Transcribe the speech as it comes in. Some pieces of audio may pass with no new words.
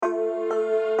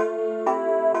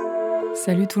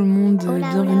Salut tout le monde,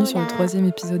 bienvenue sur le 3e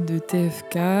épisode de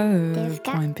TFK,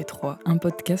 .mp3, un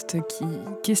podcast qui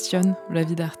questionne la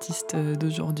vie d'artiste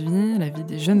d'aujourd'hui, la vie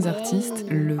des jeunes artistes,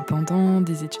 le pendant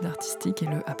des études artistiques et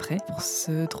le après. Pour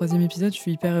ce 3e épisode, je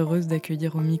suis hyper heureuse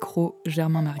d'accueillir au micro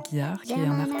Germain Marguillard, qui est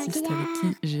un artiste avec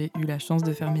qui j'ai eu la chance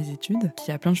de faire mes études,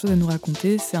 qui a plein de choses à nous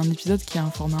raconter. C'est un épisode qui a un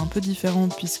format un peu différent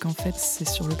puisqu'en fait c'est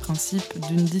sur le principe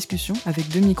d'une discussion avec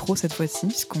 2 micros cette fois-ci,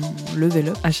 puisqu'on level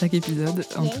up à chaque épisode.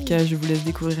 En tout cas, je vous laisse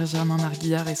découvrir Germain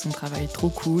Marguillard et son travail trop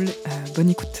cool. Bonne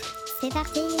écoute. C'est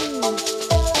parti.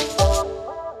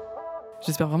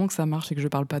 J'espère vraiment que ça marche et que je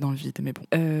parle pas dans le vide, mais bon.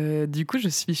 Du coup, je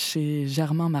suis chez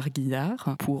Germain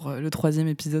Marguillard pour le 3e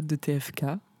épisode de TFK.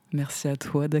 Merci à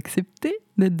toi d'accepter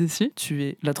d'être dessus. Tu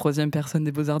es la 3e personne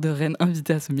des Beaux-Arts de Rennes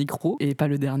invitée à ce micro, et pas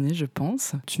le dernier, je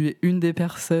pense. Tu es une des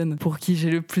personnes pour qui j'ai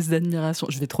le plus d'admiration.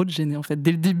 Je vais trop te gêner, en fait,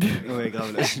 dès le début. Ouais,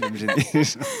 grave, là, je vais me gêner.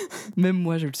 Même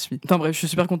moi, je le suis. Enfin bref, je suis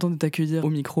super contente de t'accueillir au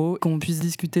micro, qu'on puisse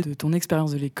discuter de ton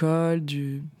expérience de l'école,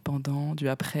 du pendant, du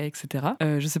après, etc.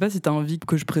 Je sais pas si t'as envie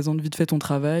que je présente vite fait ton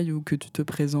travail ou que tu te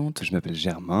présentes. Je m'appelle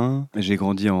Germain, j'ai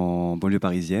grandi en banlieue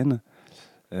parisienne.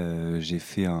 J'ai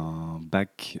fait un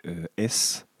bac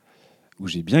S où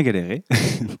j'ai bien galéré.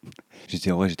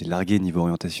 J'étais largué niveau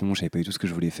orientation, je savais pas du tout ce que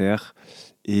je voulais faire.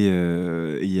 Et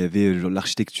il y avait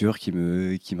l'architecture qui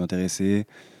m'intéressait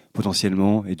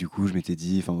potentiellement. Et du coup, je m'étais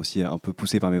dit, enfin aussi un peu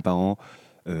poussé par mes parents,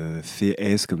 fais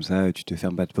S comme ça, tu te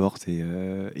fermes pas de porte. Et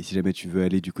si jamais tu veux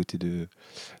aller du côté de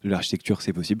l'architecture,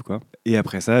 c'est possible, quoi. Et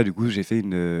après ça, du coup, j'ai fait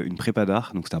une prépa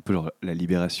d'art. Donc c'était un peu genre la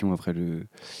libération après le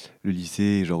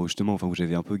lycée, genre justement, enfin, où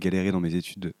j'avais un peu galéré dans mes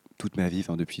études toute ma vie,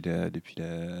 enfin depuis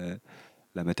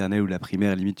la maternelle ou la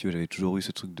primaire, limite, tu vois, j'avais toujours eu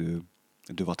ce truc de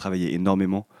devoir travailler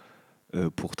énormément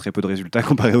pour très peu de résultats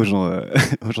comparé aux gens,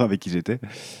 aux gens avec qui j'étais.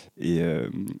 Et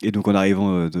donc en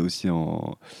arrivant aussi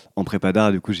en prépa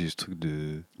d'art, du coup, j'ai ce truc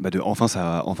de enfin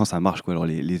ça marche, quoi. Alors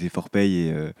les efforts payent.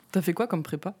 Et T'as fait quoi comme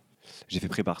prépa ? j'ai fait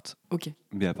prépart, Ok.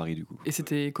 mais à Paris, du coup. Et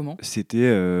c'était comment ? C'était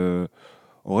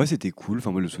en vrai, c'était cool.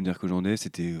 Enfin, moi, le souvenir que j'en ai,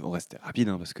 c'était rapide,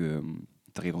 hein, parce que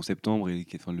t'arrives en septembre et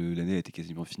l'année était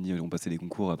quasiment finie. On passait les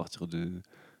concours à partir de, je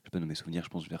sais pas, dans mes souvenirs, je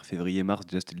pense vers février-mars.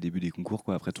 Déjà, c'était le début des concours,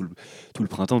 quoi. Après tout le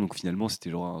printemps, donc finalement, c'était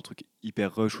genre un truc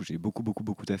hyper rush où j'ai beaucoup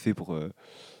taffé pour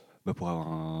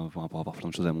avoir plein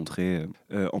de choses à montrer.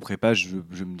 En prépa, je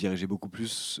me dirigeais beaucoup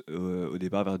plus au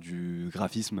départ vers du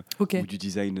graphisme, Ok. ou du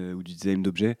design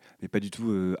d'objets, mais pas du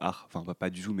tout art. Enfin, pas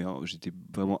du tout, mais j'étais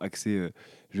vraiment axé.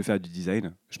 Je vais faire du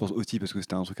design. Je pense aussi parce que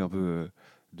c'était un truc un peu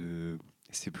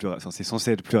c'est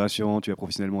censé être plus rassurant, tu vois,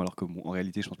 professionnellement, alors que en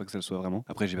réalité, je pense pas que ça le soit vraiment.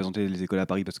 Après, j'ai présenté les écoles à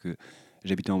Paris parce que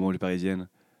j'habitais en banlieue parisienne,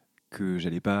 que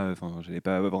j'allais pas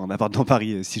avoir un appart dans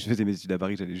Paris. Si je faisais mes études à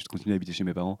Paris, j'allais juste continuer à habiter chez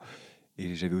mes parents.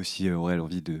 Et j'avais aussi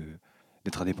l'envie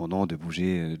d'être indépendant, de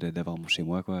bouger, d'avoir mon chez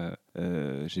moi, quoi.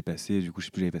 J'ai passé, du coup, je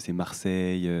sais plus, j'avais passé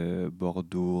Marseille,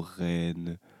 Bordeaux,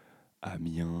 Rennes,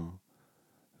 Amiens.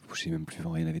 Je sais même plus,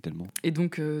 il y en avait tellement. Et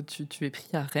donc tu es pris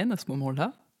à Rennes à ce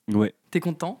moment-là. Ouais. T'es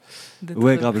content d'être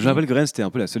Ouais, grave. pris ? Je me rappelle que Rennes, c'était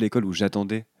un peu la seule école où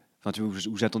j'attendais. Enfin, tu vois,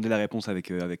 où j'attendais la réponse avec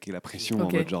la pression,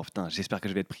 Ok. en mode genre, putain, j'espère que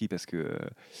je vais être pris parce que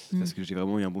j'ai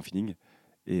vraiment eu un bon feeling.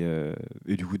 Et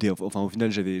du coup, au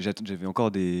final, j'avais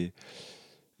encore des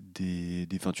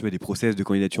process de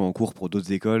candidature en cours pour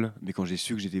d'autres écoles. Mais quand j'ai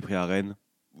su que j'étais pris à Rennes,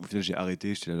 au final, j'ai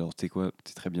arrêté. J'étais là, alors, tu sais quoi,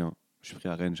 c'est très bien. Je suis pris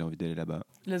à Rennes, j'ai envie d'aller là-bas.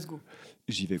 Let's go.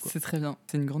 J'y vais, quoi. C'est très bien.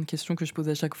 C'est une grande question que je pose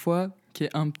à chaque fois, qui fait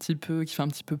un petit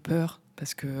peu peur,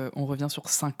 parce qu'on revient sur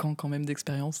 5 ans quand même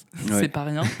d'expérience. Ouais. C'est pas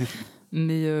rien.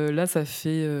 Mais là, ça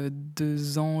fait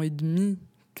 2 ans et demi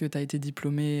que tu as été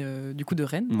diplômé du coup de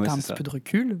Rennes. Ouais, tu as un c'est petit ça. peu de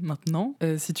recul maintenant.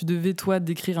 Si tu devais, toi,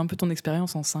 décrire un peu ton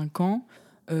expérience en 5 ans,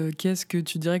 qu'est-ce que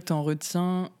tu dirais que tu en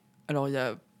retiens ? Alors, il y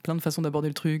a plein de façons d'aborder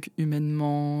le truc,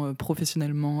 humainement,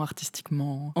 professionnellement,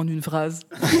 artistiquement, en une phrase,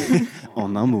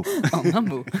 En un mot. en un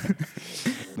mot.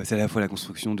 C'est à la fois la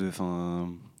construction de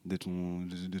ton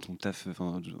taf,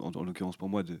 en l'occurrence pour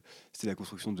moi, c'est la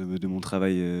construction de mon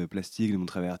travail plastique, de mon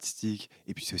travail artistique,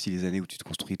 et puis c'est aussi les années où tu te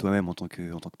construis toi-même en tant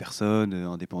que personne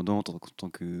indépendante, en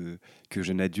tant que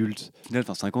jeune adulte. Au final,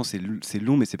 5 ans, c'est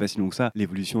long, mais c'est pas si long que ça.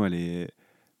 L'évolution, elle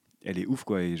est ouf,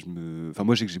 quoi. Et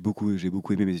moi, je sais que j'ai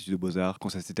beaucoup aimé mes études de beaux-arts. Quand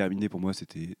ça s'est terminé, pour moi,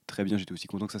 c'était très bien. J'étais aussi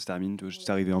content que ça se termine. J'étais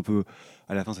arrivé un peu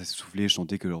à la fin, ça s'est soufflé. Je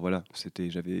sentais que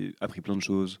j'avais appris plein de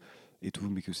choses et tout,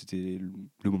 mais que c'était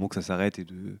le moment que ça s'arrête et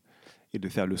de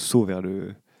faire le saut vers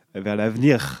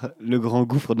l'avenir, le grand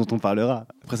gouffre dont on parlera.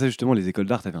 Après ça, justement, les écoles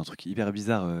d'art, t'avais un truc hyper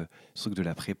bizarre, ce truc de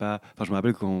la prépa. Enfin, je me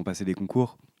rappelle quand on passait des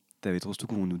concours, t'avais trop ce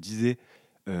truc où on nous disait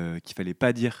qu'il fallait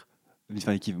pas dire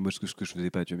Enfin, moi, ce que je faisais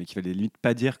pas, tu vois, mais qu'il fallait limite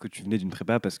pas dire que tu venais d'une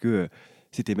prépa parce que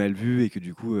c'était mal vu et que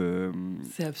du coup.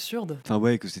 C'est absurde. Enfin,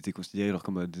 ouais, que c'était considéré genre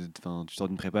comme. Enfin, tu sors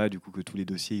d'une prépa, du coup, que tous les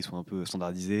dossiers ils sont un peu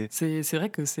standardisés. C'est vrai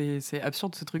que c'est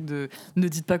absurde ce truc de ne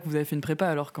dites pas que vous avez fait une prépa,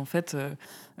 alors qu'en fait,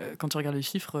 quand tu regardes les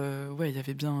chiffres, ouais, il y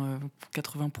avait bien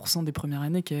 80% des premières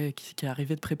années qui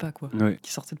arrivaient de prépa, quoi, Ouais.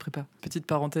 qui sortaient de prépa. Petite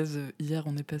parenthèse, hier,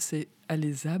 on est passé à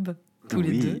l'ESAB, tous les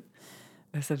Oui. deux.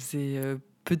 Ça faisait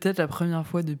peut-être la première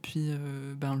fois depuis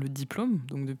le diplôme,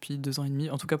 donc depuis 2 ans et demi,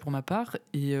 en tout cas pour ma part.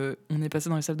 Et on est passé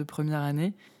dans les salles de première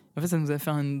année. En fait, ça nous a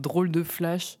fait un drôle de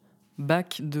flash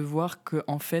back de voir que,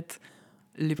 en fait,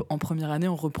 en première année,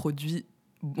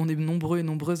 on est nombreux et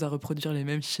nombreuses à reproduire les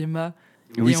mêmes schémas.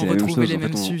 Oui, Et c'est on la même retrouvait chose. les En fait,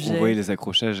 mêmes on sujets. voyait les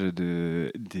accrochages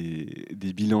des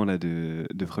bilans là,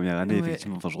 de première année, Ouais.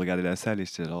 effectivement. Enfin, je regardais la salle et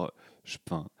j'étais genre.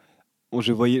 On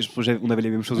avait les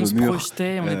mêmes choses On au se mur.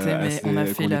 projetait, on a fait quand on la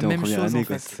était en même première chose, année, en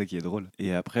quoi. fait. C'est ça qui est drôle.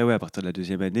 Et après, ouais, à partir de la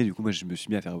deuxième année, du coup, moi, je me suis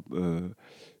mis à faire.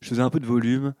 Je faisais un peu de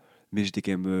volume, mais j'étais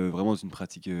quand même vraiment dans une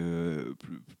pratique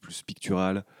plus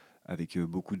picturale, avec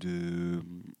beaucoup de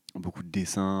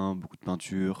dessins, beaucoup de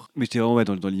peinture. Mais j'étais vraiment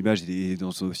dans l'image et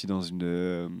aussi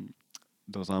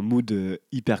dans un mood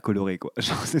hyper coloré, quoi.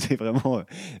 Genre, c'était vraiment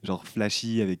genre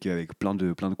flashy avec plein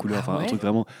de couleurs, Ah enfin un ouais. truc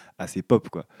vraiment assez pop,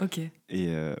 quoi. Ok.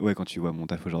 Et ouais, quand tu vois mon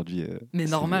taf aujourd'hui, Mais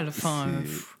normal, enfin.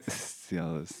 c'est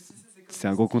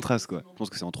un gros contraste, quoi. Je pense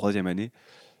que c'est en troisième année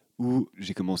où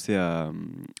j'ai commencé à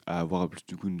avoir plus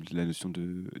du coup la notion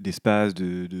d'espace,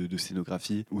 de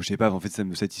scénographie, où je sais pas, en fait ça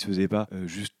me satisfaisait pas,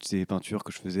 juste ces peintures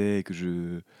que je faisais et que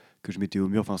je mettais au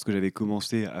mur. Enfin, ce que j'avais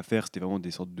commencé à faire, c'était vraiment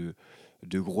des sortes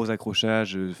de gros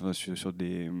accrochages sur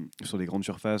des grandes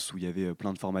surfaces où il y avait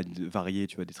plein de formats variés,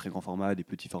 tu vois, des très grands formats, des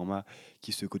petits formats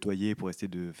qui se côtoyaient pour essayer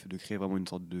de créer vraiment une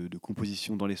sorte de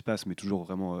composition dans l'espace, mais toujours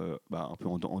vraiment un peu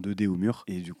en 2D au mur.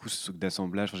 Et du coup, ce truc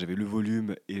d'assemblage, enfin, j'avais le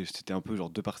volume et c'était un peu genre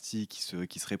deux parties qui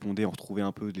se répondaient. On retrouvait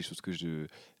un peu les choses que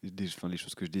les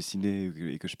choses que je dessinais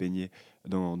et que je peignais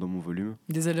dans mon volume.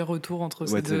 Des allers-retours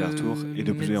entre Ouais, ces des allers-retours. Et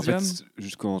donc, en médiums. fait,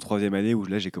 jusqu'en troisième année où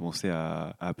là, j'ai commencé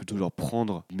à plutôt genre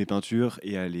prendre mes peintures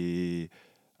et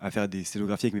à faire des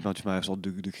scénographies avec mes peintures, à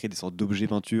de créer des sortes d'objets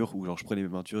peintures où genre je prenais mes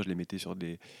peintures, je les mettais sur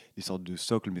des sortes de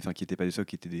socles, mais enfin qui n'étaient pas des socles,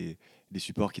 qui étaient des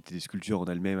supports, qui étaient des sculptures en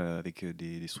elles-mêmes avec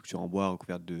des structures en bois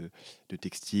recouvertes de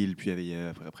textiles. Puis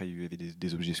après, il y avait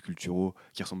des objets sculpturaux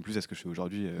qui ressemblent plus à ce que je fais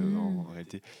aujourd'hui en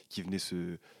réalité, qui venaient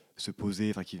se poser,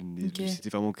 enfin c'était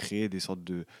vraiment créer des sortes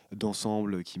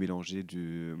d'ensembles qui mélangeaient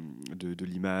de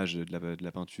l'image, de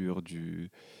la peinture,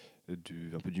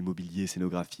 un peu du mobilier,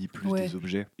 scénographie, plus des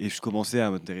objets. Et je commençais à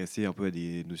m'intéresser un peu à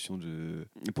des notions de...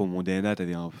 Pour mon DNA, tu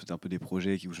avais un peu des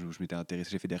projets où je m'étais intéressé,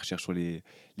 j'ai fait des recherches sur les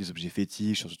objets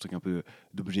fétiches, sur ce truc un peu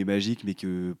d'objets magiques, mais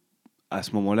que à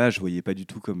ce moment-là, je voyais pas du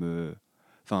tout comme...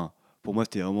 Enfin, pour moi,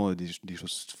 c'était vraiment des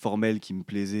choses formelles qui me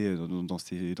plaisaient dans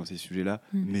ces sujets-là,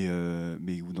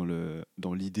 mais où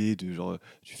dans l'idée de genre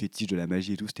du fétiche, de la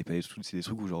magie et tout, c'était pas des trucs, c'est des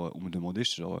trucs où genre on me demandait,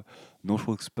 j'étais genre non, je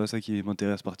crois que c'est pas ça qui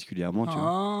m'intéresse particulièrement, tu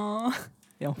vois.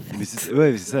 Et en fait... Mais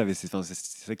c'est ça, mais c'est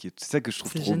ça que je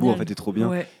trouve trop beau en fait et trop bien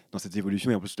dans cette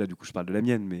évolution. Et en plus là, du coup, je parle de la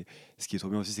mienne, mais ce qui est trop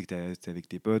bien aussi, c'est que t'es avec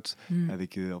tes potes,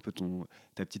 avec un peu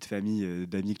ta petite famille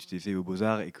d'amis que tu t'es fait aux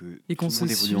Beaux-Arts et que tout le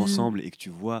monde évolue ensemble et que tu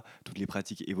vois toutes les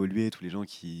pratiques évoluer, tous les gens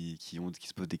qui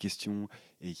se posent des questions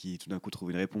et qui tout d'un coup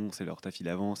trouvent une réponse et leur taf il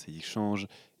avance et ils changent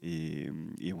et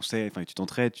on sait, enfin tu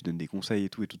t'entraides, tu donnes des conseils et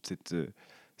tout, et toute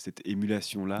cette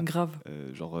émulation là. Grave.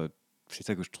 C'est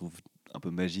ça que je trouve un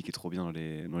peu magique et trop bien dans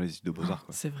les études de Beaux-Arts,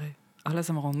 quoi. C'est vrai. Ah là,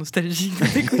 ça me rend nostalgique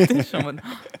de t'écouter. Je suis en mode...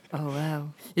 Oh, waouh.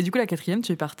 Et du coup, la quatrième,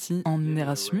 tu es partie en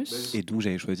Erasmus. Et donc,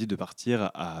 j'avais choisi de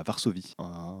partir à Varsovie,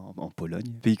 en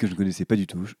Pologne. Pays que je ne connaissais pas du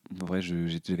tout. En vrai,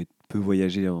 j'avais peu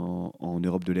voyagé en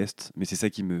Europe de l'Est. Mais c'est ça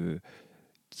qui me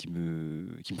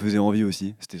faisait envie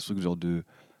aussi. C'était ce truc genre de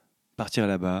partir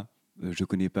là-bas. Je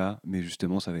connais pas, mais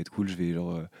justement, ça va être cool. Je vais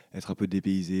être un peu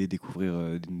dépaysé,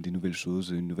 découvrir des nouvelles choses,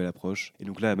 une nouvelle approche. Et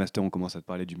donc là, à Master, on commence à te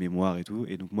parler du mémoire et tout.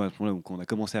 Et donc moi, à ce moment-là, quand on a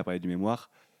commencé à parler du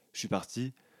mémoire, je suis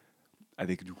parti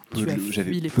avec du coup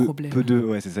j'avais les problèmes.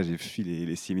 Ouais, c'est ça, j'ai fui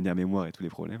les séminaires mémoire et tous les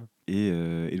problèmes. Et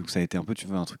donc ça a été un peu, tu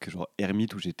vois, un truc genre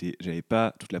ermite où j'avais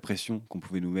pas toute la pression qu'on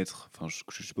pouvait nous mettre. Enfin,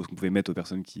 je suppose qu'on pouvait mettre aux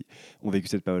personnes qui ont vécu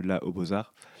cette période-là aux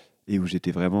Beaux-Arts, et où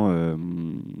j'étais vraiment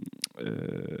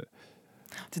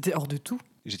T'étais hors de tout.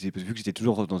 vu que j'étais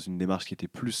toujours dans une démarche qui était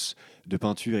plus de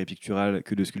peinture et picturale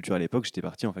que de sculpture à l'époque, j'étais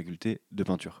parti en faculté de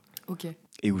peinture. Ok.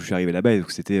 Et où je suis arrivé là-bas, et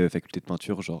donc c'était faculté de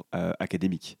peinture genre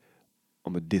académique,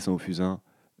 en mode dessin au fusain,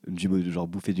 genre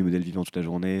bouffer du modèle vivant toute la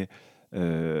journée,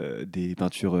 des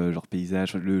peintures genre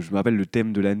paysage. Je me rappelle le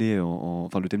thème de l'année,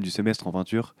 enfin le thème du semestre en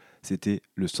peinture, c'était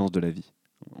le sens de la vie.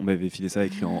 On m'avait filé ça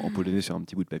écrit en polonais sur un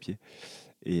petit bout de papier.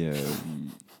 Et,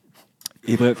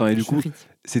 et bref, et du Je coup, ris.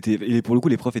 et pour le coup,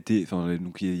 les profs étaient.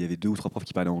 Donc il y avait 2 ou 3 profs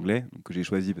qui parlaient anglais, donc, que j'ai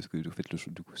choisi parce que en fait,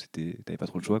 du coup, t'avais pas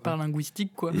trop le choix. Quoi. Par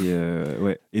linguistique, quoi. Et,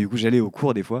 ouais. Et du coup, j'allais au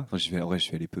cours des fois. Enfin, en vrai, je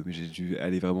suis allé peu, mais j'ai dû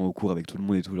aller vraiment au cours avec tout le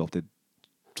monde et tout, genre peut-être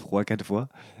 3-4 fois.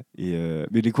 Et,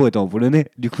 mais les cours étaient en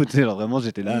polonais. Du coup, tu sais, genre vraiment,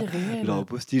 j'étais là, Irréel. genre au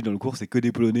postiche dans le cours, c'est que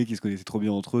des Polonais qui se connaissaient trop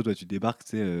bien entre eux. Toi, tu débarques,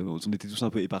 tu sais, on était tous un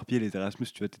peu éparpillés, les Erasmus,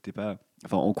 tu vois, t'étais pas.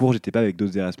 Enfin, en cours, j'étais pas avec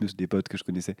d'autres Erasmus, des potes que je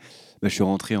connaissais. Bah, je suis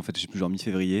rentré, en fait, genre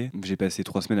mi-février. J'ai passé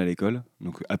 3 semaines à l'école,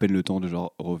 donc à peine le temps de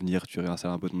genre revenir, tu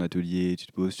réinstalles un peu ton atelier, tu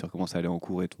te poses, tu recommences à aller en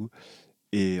cours et tout.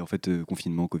 Et en fait,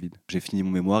 confinement, Covid. J'ai fini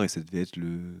mon mémoire et ça devait être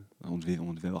on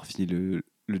devait avoir fini le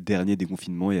dernier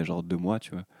déconfinement il y a genre 2 mois,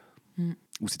 tu vois. Mm.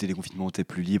 Où c'était des confinements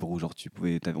plus libres, où genre tu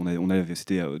pouvais.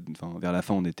 C'était, vers la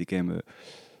fin, on était quand même.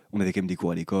 On avait quand même des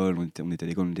cours à l'école, on était à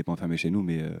l'école, on n'était pas enfermés chez nous,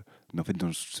 mais en fait,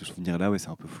 dans ce souvenir-là, ouais, c'est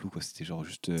un peu flou, quoi. C'était genre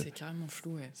juste. C'est carrément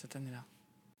flou, ouais, cette année-là.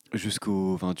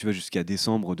 Jusqu'à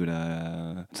décembre de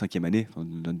la 5e année, de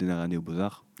notre dernière année aux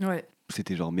Beaux-Arts. Ouais.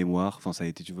 C'était genre mémoire, ça a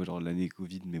été, tu vois, genre l'année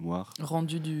Covid, mémoire.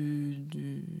 Rendu du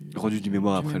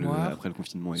mémoire du après le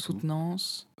confinement et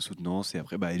soutenance. tout. Soutenance, et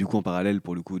après, et du coup, en parallèle,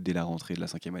 pour le coup, dès la rentrée de la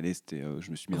 5e année, c'était,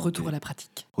 je me suis mis Retour à la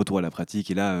pratique. Retour à la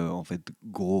pratique, et là, en fait,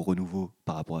 gros renouveau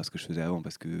par rapport à ce que je faisais avant,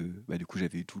 parce que du coup,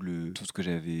 j'avais eu tout ce que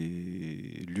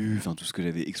j'avais lu, tout ce que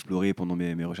j'avais exploré pendant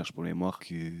mes recherches pour le mémoire,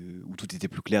 où tout était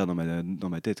plus clair dans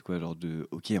ma tête, quoi, genre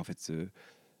ok, en fait,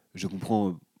 je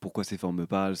comprends pourquoi ces formes me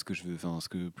parlent,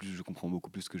 je comprends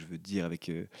beaucoup plus ce que je veux dire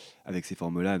avec ces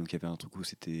formes-là. Donc il y avait un truc où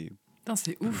c'était Putain,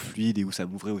 c'est plus ouf. fluide et où ça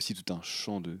m'ouvrait aussi tout un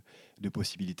champ de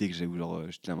possibilités que j'avais,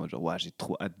 j'étais là en mode genre, ouais, j'ai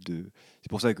trop hâte de. C'est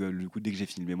pour ça que du coup, dès que j'ai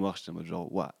fini le mémoire, j'étais en mode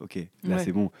genre, ouais, ok, là Ouais.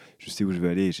 c'est bon, je sais où je veux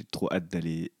aller, et j'ai trop hâte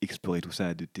d'aller explorer tout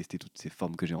ça, de tester toutes ces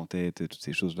formes que j'ai en tête, toutes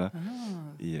ces choses-là. Ah.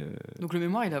 Et Donc le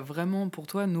mémoire, il a vraiment pour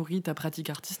toi nourri ta pratique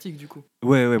artistique, du coup.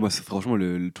 ouais, moi, franchement,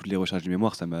 toutes les recherches du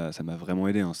mémoire, ça m'a vraiment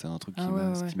aidé. Hein. C'est un truc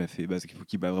Ouais. qui m'a fait,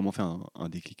 qui m'a vraiment fait un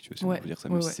déclic, tu vois, si on peut dire ça.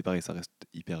 Même Ouais, si ouais. c'est pareil, ça reste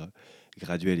hyper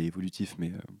graduel et évolutif,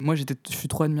 mais Moi, je suis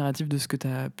trop admiratif de ce que tu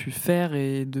as pu faire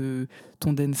et de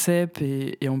ton DENSEP.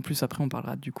 Et en plus, après, on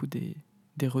parlera du coup des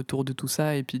retours de tout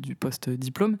ça et puis du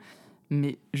post-diplôme.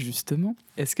 Mais justement,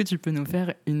 est-ce que tu peux nous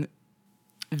faire une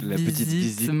la petite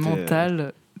visite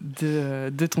mentale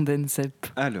de ton DENSEP?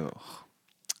 Alors,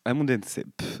 à mon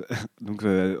DNCEP, donc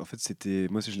en fait,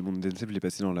 mon DNCEP, je l'ai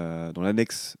passé dans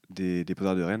l'annexe des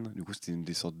Beaux-Arts de Rennes. Du coup, c'était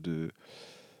des sortes de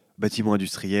bâtiments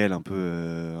industriels un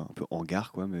peu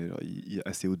hangar, quoi, mais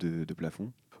assez haut de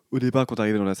plafond. Au départ, quand tu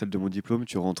arrivais dans la salle de mon diplôme,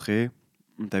 tu rentrais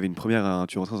dans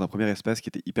un premier espace qui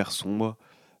était hyper sombre,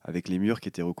 avec les murs qui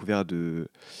étaient recouverts de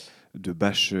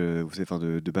bâches, vous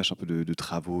savez, de bâches un peu de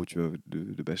travaux, tu vois,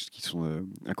 de bâches qui sont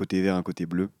un côté vert, un côté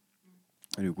bleu.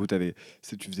 Et du coup, t'avais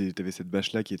cette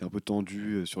bâche-là qui était un peu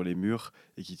tendue sur les murs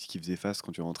et qui faisait face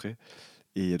quand tu rentrais.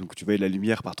 Et donc, tu voyais la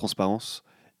lumière par transparence.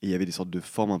 Et il y avait des sortes de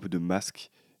formes un peu de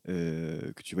masques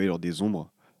que tu voyais lors des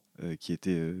ombres qui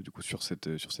étaient du coup sur cette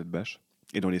bâche.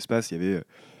 Et dans l'espace, il y avait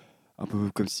un peu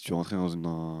comme si tu rentrais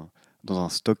dans un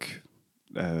stock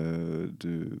je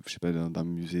sais pas, d'un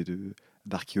musée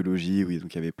d'archéologie, où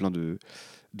donc il y avait plein de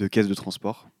caisses de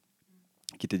transport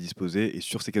qui étaient disposées. Et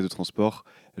sur ces caisses de transport,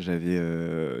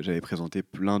 j'avais présenté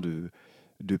plein de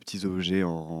petits objets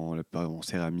en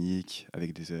céramique,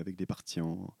 avec des parties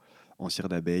en cire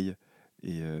d'abeille.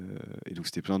 Et donc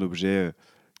c'était plein d'objets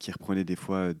qui reprenaient des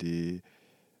fois des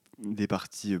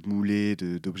parties moulées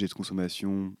d'objets de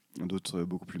consommation, d'autres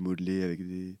beaucoup plus modelés avec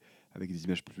des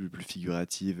images plus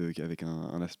figuratives, avec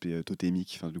un aspect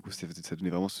totémique. Du coup, ça donnait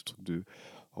vraiment ce truc de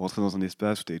rentrer dans un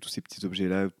espace où tu avais tous ces petits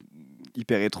objets-là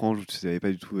hyper étranges, où tu ne savais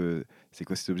pas du tout c'est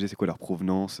quoi ces objets, c'est quoi leur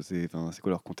provenance, c'est quoi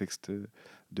leur contexte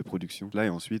de production. Là, et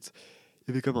ensuite,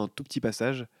 il y avait comme un tout petit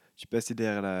passage. Tu passais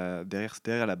derrière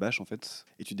la bâche, en fait,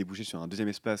 et tu débouchais sur un deuxième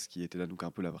espace qui était là, donc un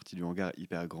peu la partie du hangar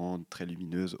hyper grande, très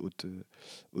lumineuse, haute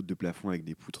de plafond avec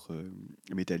des poutres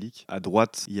métalliques. À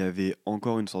droite, il y avait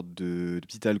encore une sorte de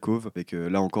petite alcôve avec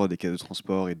là encore des caisses de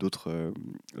transport et d'autres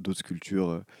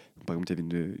sculptures. Par exemple, il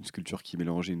y avait une sculpture qui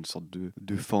mélangeait une sorte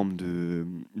de forme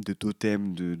de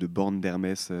totem, de borne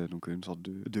d'Hermès, donc une sorte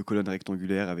de colonne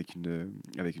rectangulaire avec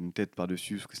une tête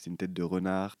par-dessus, parce que c'était une tête de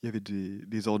renard. Il y avait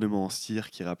des ornements en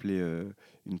cire qui rappelaient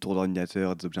une tour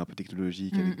d'ordinateur, des objets un peu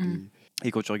technologiques.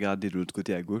 Et quand tu regardais de l'autre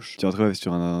côté à gauche, tu rentrais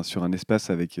sur un espace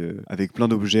avec plein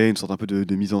d'objets, une sorte un peu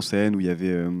de mise en scène, où il y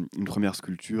avait une première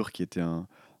sculpture qui était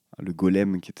le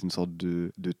golem, qui était une sorte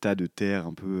de tas de terre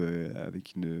un peu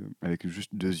avec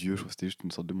juste 2 yeux. Je crois que c'était juste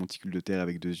une sorte de monticule de terre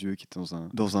avec 2 yeux qui était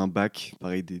dans un bac,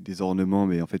 pareil des ornements,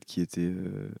 mais en fait qui étaient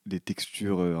des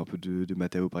textures un peu de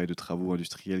matériaux, pareil de travaux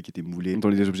industriels qui étaient moulés. Dans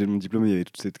les objets de mon diplôme, il y avait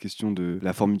toute cette question de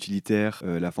la forme utilitaire,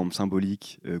 la forme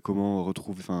symbolique, comment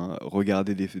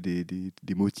regarder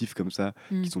des motifs comme ça,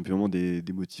 qui sont purement des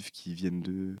motifs qui viennent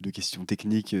de questions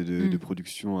techniques, de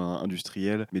production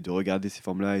industrielle, mais de regarder ces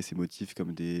formes-là et ces motifs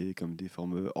comme des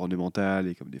formes ornementales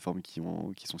et comme des formes qui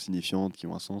sont signifiantes, qui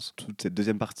ont un sens. Toute cette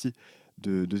deuxième partie,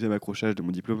 deuxième accrochage de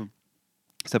mon diplôme,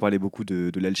 ça parlait beaucoup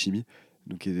de l'alchimie,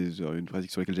 donc une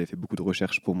pratique sur laquelle j'avais fait beaucoup de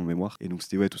recherches pour mon mémoire. Et donc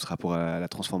c'était tout ce rapport à la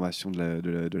transformation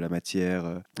de la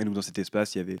matière. Et donc dans cet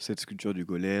espace, il y avait cette sculpture du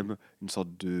golem, une sorte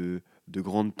de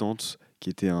grande tente qui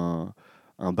était un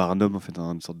barnum, en fait,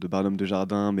 une sorte de barnum de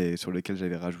jardin, mais sur lequel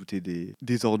j'avais rajouté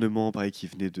des ornements, pareil, qui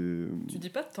venaient de... Tu dis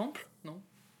pas de temple, non?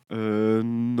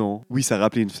 Non. Oui, ça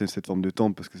rappelait cette forme de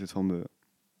temple, parce que cette forme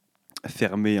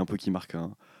fermée, un peu qui marque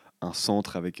un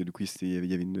centre, avec, du coup, il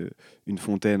y avait une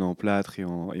fontaine en plâtre et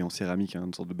en céramique,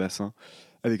 une sorte de bassin,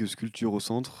 avec une sculpture au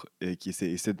centre, et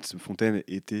cette fontaine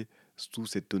était sous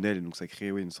cette tonnelle, et donc ça créait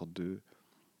une sorte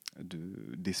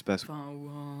d'espace. Enfin, ou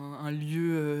un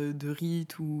lieu de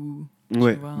rite ou...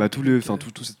 Ouais, vois,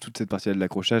 toute cette partie-là de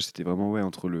l'accrochage, c'était vraiment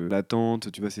entre la tente,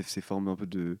 tu vois, ces formes un peu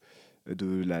de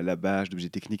la bâche, d'objets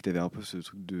techniques, t'avais un peu ce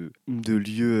truc de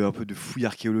lieu, un peu de fouille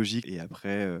archéologique. Et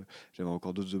après, j'avais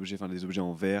encore d'autres objets, des objets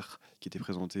en verre qui étaient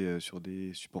présentés sur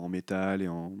des supports en métal et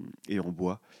en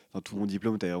bois. Tout mon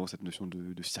diplôme, t'avais vraiment cette notion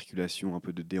de circulation, un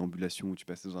peu de déambulation, où tu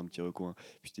passais dans un petit recoin,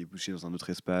 puis tu débouchais dans un autre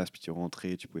espace, puis tu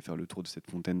rentrais, tu pouvais faire le tour de cette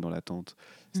fontaine dans la tente.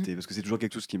 Parce que c'est toujours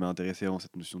quelque chose qui m'a intéressé,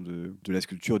 cette notion de la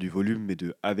sculpture, du volume, mais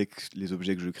avec les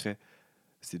objets que je crée,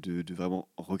 c'est de vraiment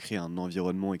recréer un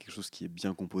environnement et quelque chose qui est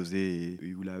bien composé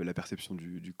et où la perception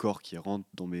du corps qui rentre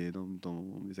dans mes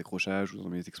accrochages ou dans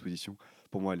mes expositions,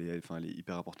 pour moi, elle est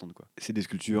hyper importante, quoi. C'est des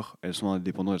sculptures, elles sont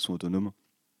indépendantes, elles sont autonomes,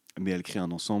 mais elles créent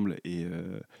un ensemble et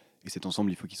cet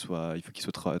ensemble, il faut qu'il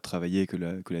soit travaillé, que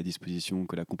la disposition,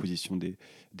 que la composition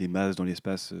des masses dans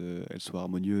l'espace, elle soit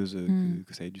harmonieuse,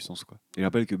 que ça ait du sens, quoi. Et je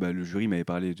rappelle que le jury m'avait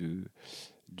parlé de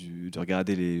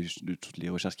regarder toutes les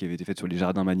recherches qui avaient été faites sur les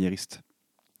jardins maniéristes,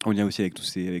 en lien aussi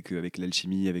avec avec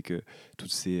l'alchimie, avec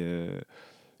toutes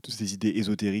ces idées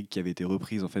ésotériques qui avaient été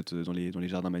reprises en fait dans les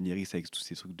jardins maniéristes, avec tous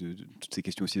ces trucs toutes ces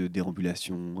questions aussi de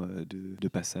déambulation, de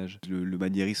passage. Le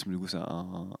maniérisme, du coup, c'est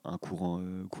un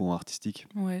courant artistique.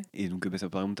 Ouais. Et donc ça,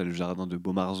 par exemple, tu as le jardin de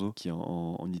Bomarzo qui est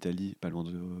en Italie, pas loin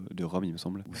de Rome, il me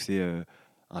semble, où c'est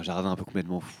un jardin un peu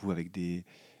complètement fou avec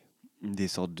des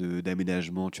sortes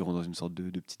d'aménagements. Tu rentres dans une sorte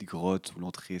de petite grotte où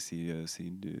l'entrée c'est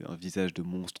un visage de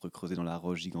monstre creusé dans la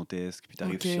roche gigantesque, puis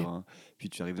puis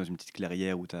tu arrives dans une petite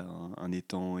clairière où tu as un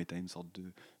étang et tu as une sorte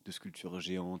de sculpture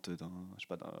géante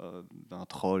d'un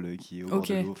troll qui est au bord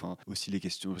de l'eau. Enfin, aussi les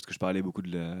questions, parce que je parlais beaucoup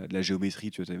de la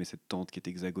géométrie, tu vois, avais cette tente qui est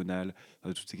hexagonale,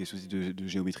 toutes ces questions aussi de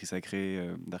géométrie sacrée,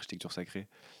 d'architecture sacrée.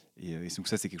 Et donc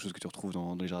ça, c'est quelque chose que tu retrouves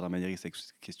dans les jardins maniéristes, avec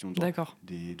cette question du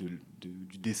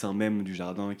dessin même du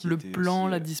jardin. Le plan,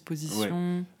 la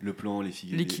disposition, le plan,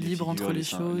 l'équilibre entre les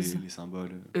choses. Les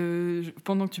symboles.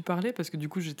 Pendant que tu parlais, parce que du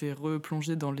coup j'étais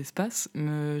replongée dans l'espace,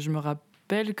 je me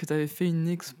rappelle que tu avais fait une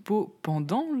expo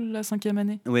pendant la 5e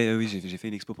année. Oui, j'ai fait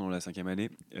une expo pendant la 5e année.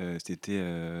 C'était...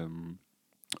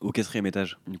 au 4e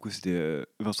étage. Du coup, c'était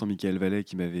Vincent Michael Vallet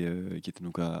qui était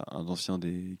donc un ancien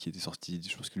qui était sorti.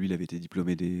 Je pense que lui, il avait été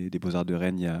diplômé des Beaux-Arts de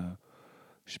Rennes il y a,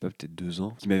 je sais pas, peut-être 2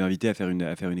 ans, qui m'avait invité à faire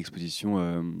une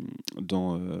exposition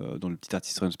dans le petit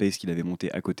artist run space qu'il avait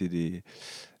monté à côté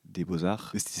des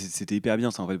Beaux-Arts. C'était hyper bien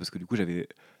ça en fait, parce que du coup, j'avais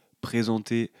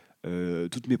présenté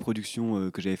toutes mes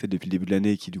productions que j'avais faites depuis le début de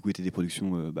l'année, qui du coup étaient des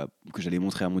productions que j'allais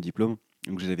montrer à mon diplôme.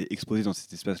 Donc je les avais exposées dans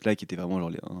cet espace-là, qui était vraiment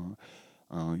genre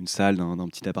une salle d'un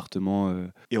petit appartement.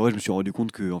 Et ouais, je me suis rendu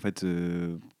compte que en fait,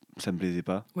 ça me plaisait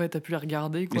pas. Ouais, t'as pu les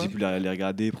regarder, quoi. J'ai pu les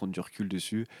regarder, prendre du recul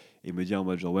dessus et me dire en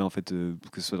mode genre ouais, en fait, que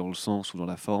ce soit dans le sens ou dans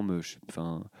la forme,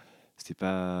 j'étais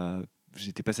pas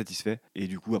satisfait. Et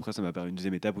du coup, après, ça m'a permis une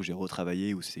deuxième étape où j'ai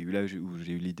retravaillé, où j'ai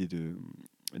eu l'idée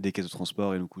des caisses de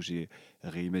transport, et donc où j'ai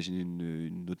réimaginé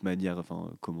une autre manière,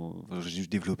 j'ai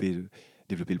juste développé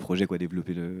le projet, quoi,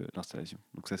 développer l'installation.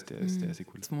 Donc ça, c'était assez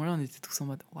cool. À ce moment-là, on était tous en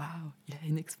mode waouh, il a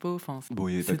une expo.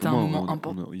 C'était un moment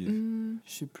important. Je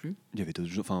sais plus. Il y avait d'autres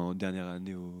jours, dernière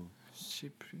année Je sais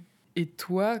plus. Et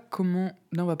toi, comment...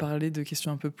 Là, on va parler de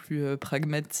questions un peu plus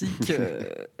pragmatiques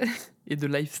et de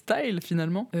lifestyle,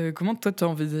 finalement. Comment, toi, tu as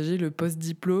envisagé le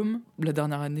post-diplôme la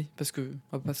dernière année? Parce que,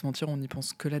 on va pas se mentir, on n'y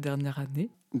pense que la dernière année.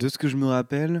 De ce que je me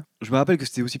rappelle que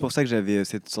c'était aussi pour ça que j'avais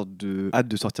cette sorte de hâte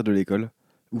de sortir de l'école.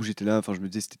 où j'étais là, enfin je me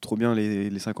disais c'était trop bien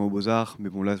les 5 ans aux Beaux-Arts, mais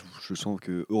bon là je sens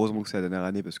que heureusement que c'est la dernière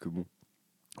année parce que bon,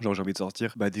 genre j'ai envie de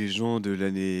sortir. Bah des gens de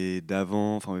l'année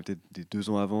d'avant, enfin peut-être des 2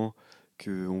 ans avant,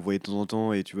 qu'on voyait de temps en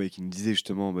temps et tu vois, et qui nous disaient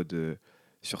justement en mode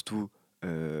surtout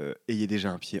ayez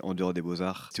déjà un pied en dehors des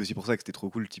Beaux-Arts. C'est aussi pour ça que c'était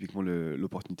trop cool, typiquement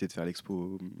l'opportunité de faire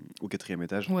l'expo au 4e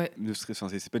étage. Ouais.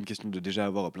 C'est pas une question de déjà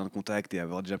avoir plein de contacts et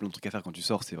avoir déjà plein de trucs à faire quand tu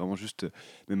sors, c'est vraiment juste,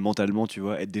 même mentalement, tu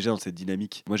vois, être déjà dans cette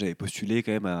dynamique. Moi j'avais postulé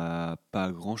quand même à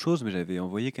pas grand chose, mais j'avais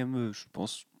envoyé quand même, je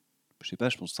pense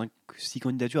 5, 6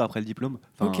 candidatures après le diplôme.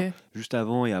 Enfin, Ok. juste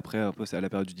avant et après, un peu c'est à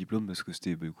la période du diplôme, parce que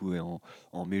c'était du coup ouais,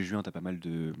 en mai-juin, t'as pas mal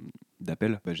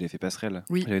d'appels. Bah, j'avais fait passerelle.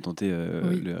 Oui. J'avais tenté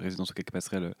Oui. la résidence au quelques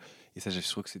passerelles. Et ça, je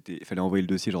trouve que il fallait envoyer le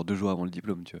dossier genre 2 jours avant le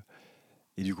diplôme, tu vois.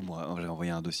 Et du coup, moi, j'avais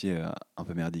envoyé un dossier un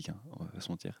peu merdique, hein, on va pas se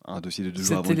mentir. Un dossier de 2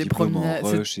 jours avant C'était le les diplôme en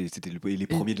premiers. rush, et c'était les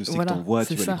premiers dossiers que Voilà, t'envoies, c'est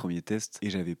tu vois, les ça. premiers tests. Et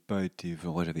j'avais pas été,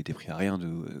 en vrai, j'avais été pris à rien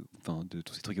de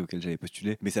tous ces trucs auxquels j'avais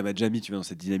postulé. Mais ça m'a déjà mis, tu vois, dans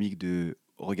cette dynamique de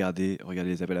regarder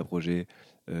les appels à projets,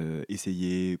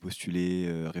 essayer, postuler,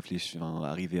 réfléchir, enfin,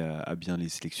 arriver à bien les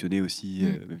sélectionner aussi,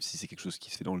 même si c'est quelque chose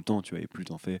qui se fait dans le temps, tu vois, et plus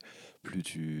t'en fais, plus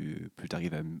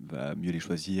t'arrives à mieux les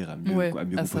choisir, Ouais, à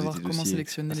mieux à composer savoir tes comment dossiers,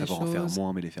 sélectionner à les savoir en faire choses.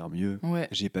 moins mais les faire mieux. Ouais.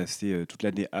 J'ai passé toute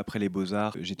l'année après les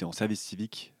Beaux-Arts, j'étais en service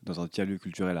civique dans un tiers-lieu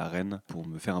culturel à Rennes pour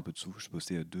me faire un peu de sous. Je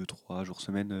bossais 2-3 jours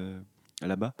semaine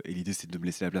là-bas. Et l'idée, c'est de me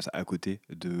laisser la place à côté,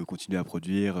 de continuer à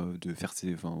produire, de faire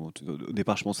au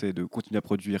départ, je pensais de continuer à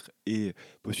produire et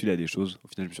postuler à des choses. Au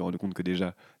final, je me suis rendu compte que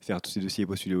déjà, faire tous ces dossiers et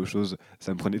postuler aux choses,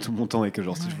 ça me prenait tout mon temps et que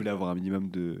genre, si je voulais avoir un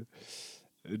minimum de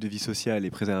vie sociale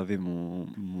et préserver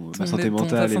ma santé Ta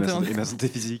mentale et santé ma santé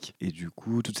physique. Et du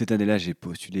coup, toute cette année-là, j'ai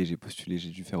postulé, j'ai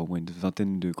dû faire au moins une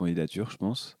vingtaine de candidatures, je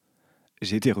pense.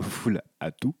 J'ai été refoule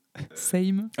à tout.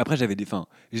 Same. Après,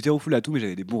 j'étais refoule à tout, mais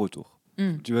j'avais des bons retours.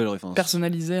 Tu vois, genre,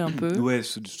 Personnalisé un peu. ouais,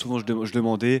 souvent je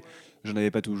demandais, j'en avais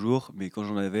pas toujours, mais quand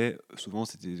j'en avais, souvent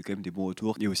c'était quand même des bons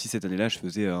retours. Et aussi cette année-là, je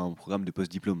faisais un programme de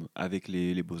post-diplôme avec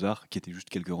les Beaux-Arts, qui étaient juste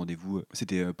quelques rendez-vous.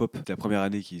 C'était Pop, c'était la première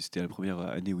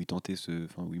année où ils tentaient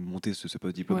où ils montaient ce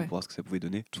post-diplôme Ouais. pour voir ce que ça pouvait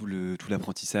donner. Tout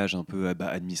l'apprentissage un peu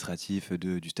administratif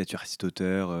du statut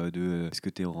artiste-auteur, de est-ce que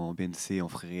tu es en BNC, en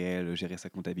frais réels, gérer sa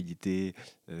comptabilité,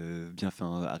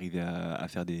 arriver à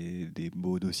faire des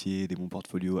beaux dossiers, des bons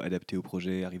portfolios adaptés au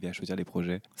projet, arriver à choisir les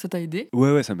projets. Ça t'a aidé?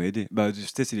 Ouais, ça m'a aidé. Bah, tu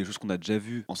sais, c'est des choses qu'on a déjà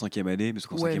vues en 5e année, parce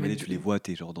qu'en Ouais, 5e mais année, tu les vois,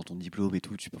 t'es genre dans ton diplôme et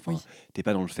tout, oui. t'es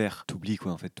pas dans le faire, t'oublies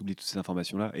quoi, en fait, t'oublies toutes ces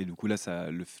informations-là. Et du coup, là,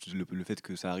 le fait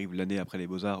que ça arrive l'année après les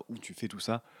Beaux-Arts où tu fais tout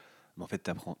ça, mais en fait,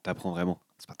 t'apprends vraiment.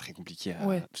 C'est pas très compliqué.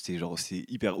 Ouais. C'est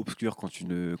hyper obscur quand tu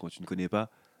ne connais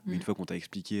pas, mais une fois qu'on t'a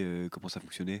expliqué comment ça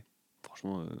fonctionnait,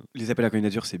 franchement, les appels à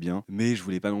candidature, c'est bien, mais je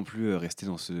voulais pas non plus rester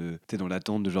dans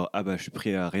l'attente de genre, ah bah, je suis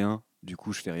prêt à rien, du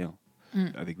coup, je fais rien.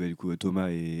 Avec du coup Thomas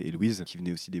et Louise qui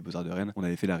venaient aussi des Beaux-Arts de Rennes. On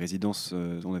avait fait la résidence,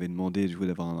 on avait demandé du coup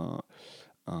d'avoir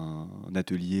un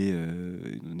atelier,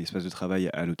 un espace de travail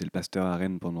à l'hôtel Pasteur à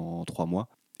Rennes pendant 3 mois.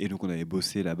 Et donc on avait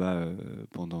bossé là-bas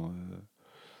pendant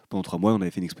 3 mois, on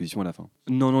avait fait une exposition à la fin.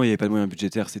 Non, il n'y avait pas de moyens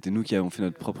budgétaires, c'était nous qui avons fait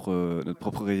notre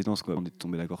propre résidence, quoi. On était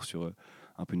tombé d'accord sur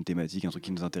un peu une thématique, un truc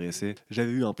qui nous intéressait.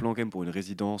 J'avais eu un plan quand même pour une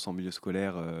résidence en milieu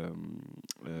scolaire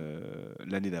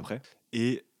l'année d'après.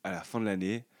 Et à la fin de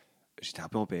l'année, j'étais un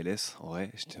peu en PLS, en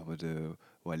vrai. J'étais en mode,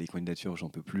 ouais, les candidatures, j'en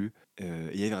peux plus. Et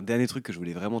il y avait un dernier truc que je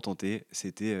voulais vraiment tenter,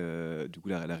 c'était du coup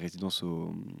la résidence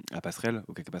à Passerelle,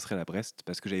 au Caca Passerelle à Brest,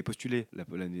 parce que j'avais postulé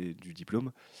l'année du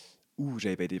diplôme, où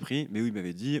j'avais pas été pris, mais où ils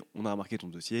m'avaient dit, on a remarqué ton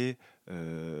dossier,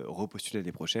 repostule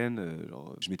l'année prochaine.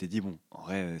 Genre, je m'étais dit, bon, en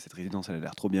vrai, cette résidence, elle a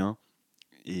l'air trop bien.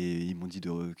 Et ils m'ont dit qu'ils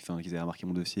avaient remarqué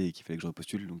mon dossier et qu'il fallait que je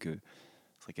repostule, donc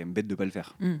ce serait quand même bête de pas le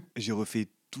faire. J'ai refait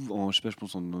tout en, je sais pas, je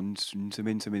pense en une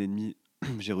semaine et demie,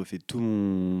 j'ai refait tout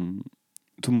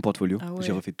mon portfolio, Ah ouais.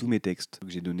 j'ai refait tous mes textes, donc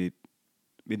j'ai donné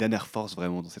mes dernières forces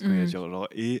vraiment dans cette candidature, genre,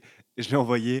 et je l'ai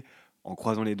envoyé en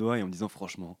croisant les doigts et en me disant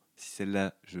franchement, si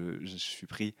celle-là je suis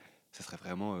pris, ça serait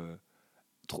vraiment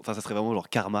ça serait vraiment genre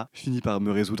karma. Je finis par me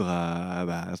résoudre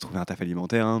à trouver un taf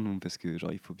alimentaire, hein, donc, parce que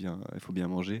genre il faut bien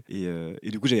manger.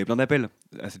 Et du coup j'avais plein d'appels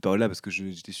à cette période-là parce que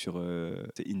j'étais sur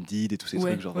Indeed et tous ces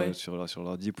trucs genre sur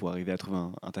l'ordi pour arriver à trouver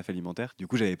un taf alimentaire. Du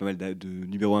coup j'avais pas mal de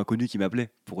numéros inconnus qui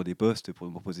m'appelaient pour des postes, pour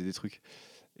me proposer des trucs.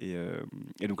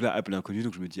 Et donc là, appel inconnu,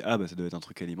 donc je me dis, ah bah ça doit être un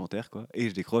truc alimentaire quoi. Et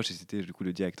je décroche et c'était du coup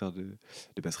le directeur de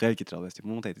Passerelle qui était genre, bah, c'était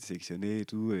bon, t'as été sélectionné et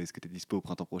tout, est-ce que t'es dispo au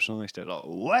printemps prochain? Et j'étais genre,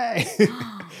 ouais.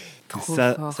 Trop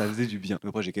ça fort. faisait du bien.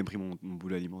 Après, j'ai quand même pris mon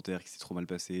boulot alimentaire qui s'est trop mal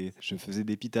passé. Je faisais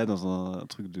des pitas dans un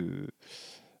truc de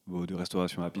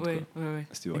restauration rapide. Ouais.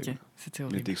 C'était horrible. Ok, c'était On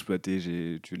horrible. était exploités.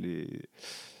 Je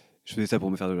faisais ça pour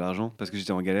me faire de l'argent parce que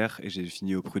j'étais en galère et j'ai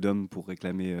fini au prud'homme pour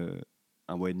réclamer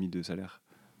 1 mois et demi de salaire.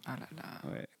 Ah là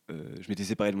là. Ouais. Je m'étais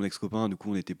séparé de mon ex-copain, du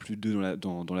coup on était plus deux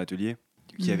dans l'atelier,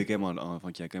 qui avait quand même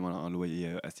qui a quand même un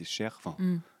loyer assez cher,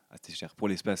 assez cher pour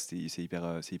l'espace, c'est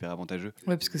hyper avantageux.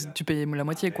 Ouais, parce que tu payais la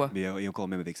moitié, quoi. Mais et encore,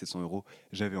 même avec 700 €,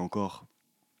 j'avais encore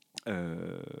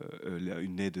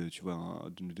une aide, tu vois,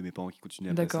 de mes parents qui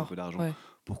continuaient à me passer un peu d'argent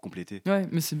pour compléter. Ouais,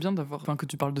 mais c'est bien que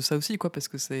tu parles de ça aussi, quoi, parce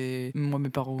que moi, mes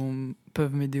parents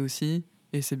peuvent m'aider aussi.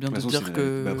 Et c'est bien de dire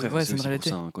que après, c'est une aussi réalité.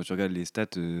 pour ça, hein, quand tu regardes les stats,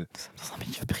 Dans un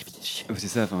milieu privilégié. c'est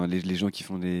ça, les gens qui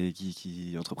font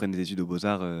qui entreprennent des études aux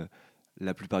Beaux-Arts,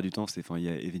 la plupart du temps,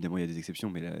 évidemment il y a des exceptions,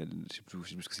 mais je sais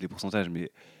plus ce que c'est les pourcentages, mais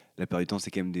la plupart du temps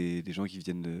c'est quand même des gens qui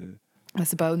viennent de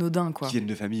c'est pas anodin, quoi. qui viennent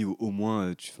de familles où au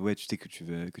moins tu sais que tu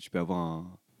peux avoir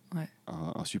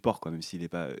un support, quoi, même s'il n'est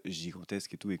pas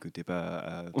gigantesque et tout, et que t'es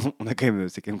pas on a quand même,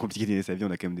 c'est quand même compliqué de gagner sa vie,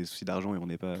 on a quand même des soucis d'argent et on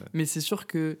n'est pas. Mais c'est sûr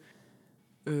que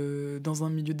dans un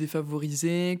milieu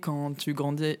défavorisé, quand tu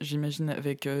grandis, j'imagine,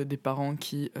 avec des parents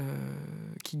qui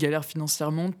galèrent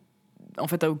financièrement, en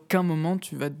fait, à aucun moment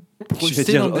tu vas te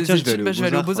projeter dans des études. Je vais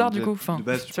aller aux Beaux-Arts, du coup. De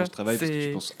base, tu penses travail parce que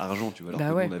tu penses argent, tu vois.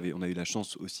 Alors que nous, on a eu la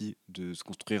chance aussi de se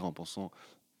construire en pensant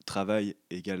travail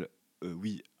égale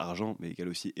oui, argent, mais égale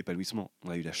aussi épanouissement. On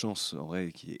a eu la chance, en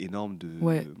vrai, qui est énorme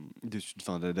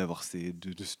d'avoir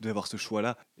ce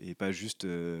choix-là, et pas juste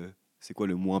c'est quoi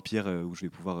le moins pire où je vais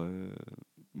pouvoir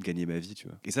gagner ma vie, tu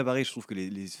vois. Et ça, pareil, je trouve que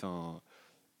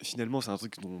finalement, c'est un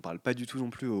truc dont on parle pas du tout non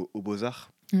plus aux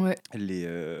Beaux-Arts. Ouais.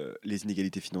 Les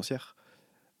inégalités financières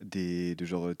de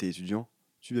genre, t'es étudiant,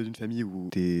 tu viens d'une famille où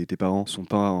tes parents sont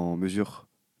pas en mesure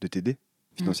de t'aider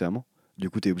financièrement. Du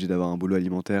coup, t'es obligé d'avoir un boulot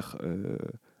alimentaire,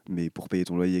 mais pour payer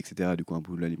ton loyer, etc. Du coup, un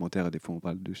boulot alimentaire, des fois, on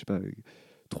parle de, je sais pas,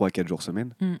 3-4 jours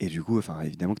semaine. Et du coup,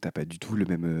 évidemment que t'as pas du tout le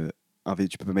même...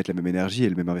 tu peux pas mettre la même énergie et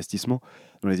le même investissement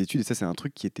dans les études. Et ça, c'est un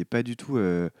truc qui était pas du tout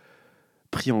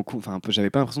pris en compte. J'avais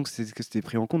pas l'impression que c'était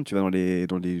pris en compte, tu vois, dans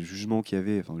les jugements qu'il y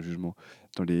avait,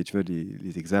 dans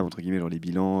les examens, entre guillemets, genre les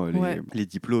bilans, les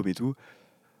diplômes et tout.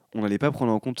 On n'allait pas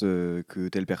prendre en compte que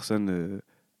telle personne,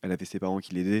 elle avait ses parents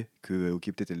qui l'aidaient, que ok,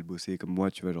 peut-être elle bossait comme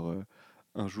moi, tu vois, genre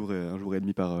un jour et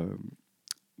demi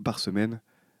par semaine,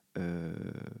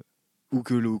 ou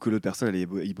que l'autre personne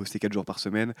il bossait 4 jours par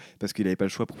semaine parce qu'il n'avait pas le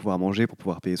choix pour pouvoir manger, pour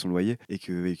pouvoir payer son loyer, et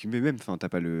que même, t'as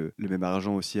pas le même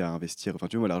argent aussi à investir.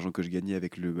 Tu vois, moi, l'argent que je gagnais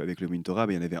avec le mentorat,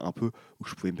 il y en avait un peu où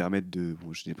je pouvais me permettre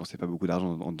je dépensais pas beaucoup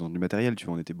d'argent dans du matériel, tu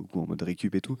vois, on était beaucoup en mode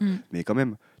récup et tout, mais quand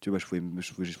même, tu vois, je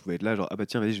pouvais être là, genre, ah bah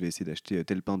tiens, vas-y, je vais essayer d'acheter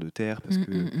tel pain de terre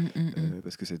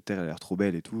parce que cette terre elle a l'air trop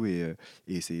belle et tout, et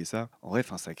essayer ça. En vrai,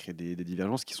 ça crée des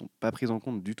divergences qui sont pas prises en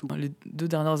compte du tout. Les 2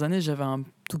 dernières années, j'avais un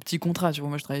tout petit contrat, tu vois,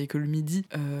 moi je travaillais que le midi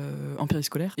en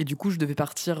périscolaire, et du coup je devais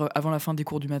partir avant la fin des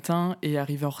cours du matin et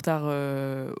arriver en retard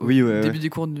au début des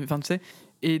cours, tu sais,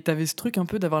 et t'avais ce truc un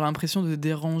peu d'avoir l'impression de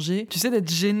déranger, tu sais, d'être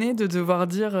gêné, de devoir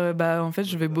dire en fait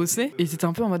je vais bosser, et c'était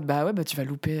un peu en mode tu vas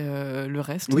louper le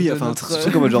reste de notre... c'est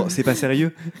sûr qu'en mode genre c'est pas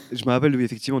sérieux. Je me rappelle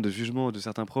effectivement de jugements de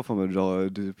certains profs en mode genre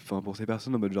pour ces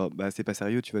personnes en mode genre c'est pas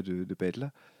sérieux, tu vois, de pas être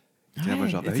là.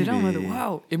 T'es là en mode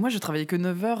waouh. Et moi je travaillais que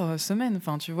 9 heures semaine,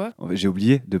 tu vois. J'ai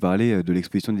oublié de parler de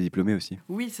l'exposition des diplômés aussi.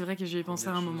 Oui, c'est vrai que j'y ai pensé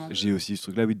à un moment. J'ai aussi ce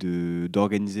truc-là, oui,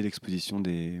 d'organiser l'exposition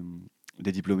des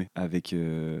diplômés avec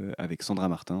Sandra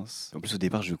Martins. En plus, au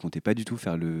départ, je comptais pas du tout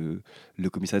faire le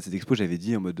commissariat de cette expo. J'avais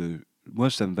dit en mode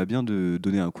moi, ça me va bien de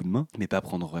donner un coup de main, mais pas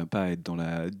être dans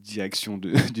la direction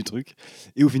du truc.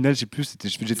 Et au final,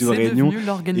 j'étais aux réunions.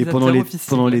 Et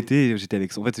pendant l'été, j'étais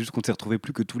avec. En fait, c'est juste qu'on s'est retrouvés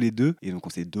plus que tous les deux. Et donc, on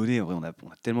s'est donné. En vrai, on a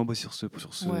tellement bossé sur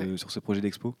ce projet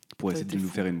d'expo pour essayer de nous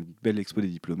faire une belle expo des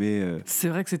diplômés. C'est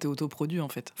vrai que c'était autoproduit, en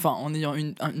fait. En ayant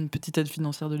une petite aide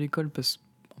financière de l'école,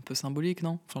 un peu symbolique,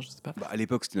 non ? Je sais pas. À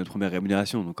l'époque, c'était notre première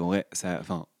rémunération, donc en vrai,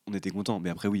 on était contents.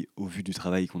 Mais après, oui, au vu du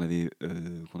travail qu'on avait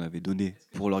donné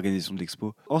pour l'organisation de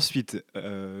l'expo. Ensuite,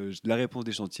 la réponse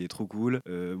des chantiers, trop cool.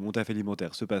 Mon taf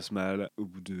alimentaire se passe mal. Au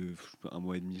bout de 1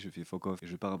 mois et demi, je fais fuck off et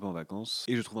je pars un peu en vacances.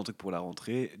 Et je trouve un truc pour la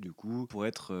rentrée, du coup, pour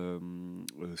être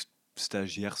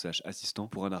stagiaire / assistant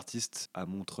pour un artiste à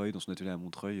Montreuil, dans son atelier à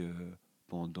Montreuil.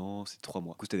 Pendant 3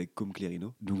 mois. Du coup, c'était avec Com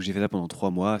Clérino. Donc, j'ai fait ça pendant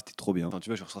 3 mois. C'était trop bien. Tu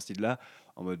vois, je suis ressorti de là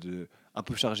en mode un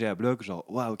peu chargé à bloc. Genre,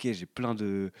 waouh, ok, j'ai plein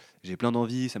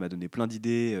d'envie. Ça m'a donné plein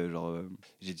d'idées.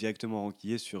 J'ai directement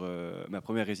enquillé sur ma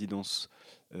première résidence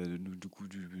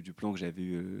du plan que j'avais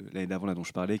eu l'année d'avant, là, dont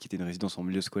je parlais, qui était une résidence en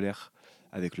milieu scolaire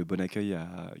avec le Bon Accueil,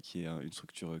 qui est une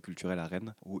structure culturelle à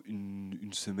Rennes, où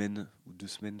une semaine ou 2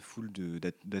 semaines full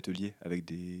d'ateliers avec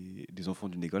des enfants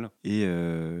d'une école. Et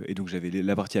donc j'avais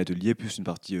la partie atelier plus une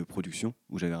partie production,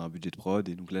 où j'avais un budget de prod.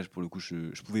 Et donc là, pour le coup,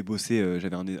 je pouvais bosser.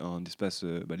 J'avais un espace,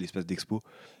 l'espace d'expo,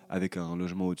 avec un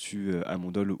logement au-dessus à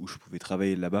Mondol, où je pouvais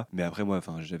travailler là-bas. Mais après, moi,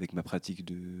 j'avais ma pratique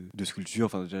de sculpture.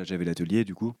 J'avais l'atelier,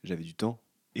 du coup, j'avais du temps.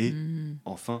 Et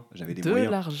enfin, j'avais des de moyens.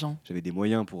 l'argent. J'avais des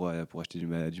moyens pour acheter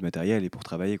du matériel et pour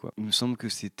travailler, quoi. Il me semble que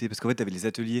c'était... Parce qu'en fait, t'avais les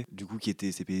ateliers, du coup,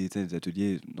 c'est payé, des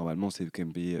ateliers, normalement, c'est quand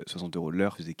même payé 60 € de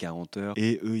l'heure, je faisais 40 heures.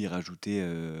 Et eux, ils rajoutaient,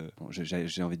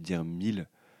 j'ai envie de dire 1000,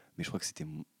 mais je crois que c'était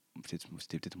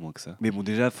peut-être moins que ça. Mais bon,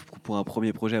 déjà, pour un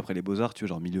premier projet après les Beaux-Arts, tu vois,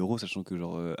 genre 1000 €, sachant que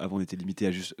genre avant on était limité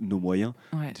à juste nos moyens.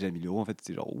 Ouais. Déjà 1000 € en fait,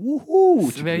 c'était genre wouhou, tu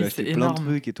Ouais, pouvais oui, acheter c'est plein de énorme.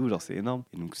 trucs et tout, genre c'est énorme.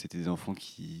 Et donc c'était des enfants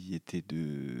qui étaient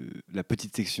de la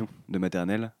petite section de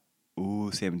maternelle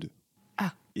au CM2.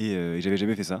 Ah. Et j'avais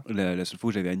jamais fait ça. La seule fois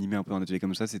où j'avais animé un peu un atelier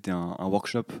comme ça, c'était un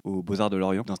workshop aux Beaux-Arts de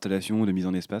Lorient, d'installation, de mise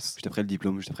en espace, juste après le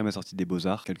diplôme, juste après ma sortie des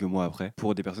Beaux-Arts, quelques mois après,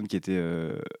 pour des personnes qui étaient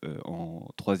en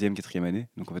 3e, 4e année.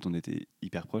 Donc en fait, on était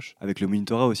hyper proches. Avec le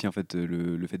monitorat aussi, en fait,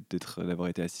 le fait d'avoir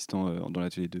été assistant dans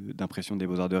l'atelier d'impression des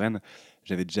Beaux-Arts de Rennes,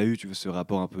 j'avais déjà eu, tu vois, ce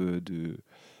rapport un peu de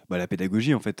la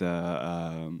pédagogie, en fait,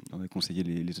 à conseiller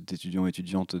les autres étudiants et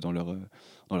étudiantes dans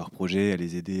leur projet, à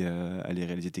les aider à les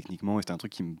réaliser techniquement. Et c'était un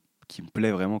truc qui me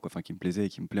plaît vraiment, quoi. Enfin qui me plaisait et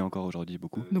qui me plaît encore aujourd'hui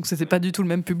beaucoup. Donc c'était pas du tout le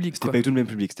même public, C'était quoi. pas du tout le même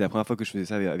public, c'était la première fois que je faisais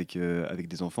ça avec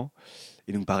des enfants.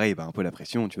 Et donc pareil, un peu la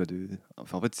pression, tu vois.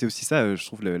 Enfin en fait c'est aussi ça, je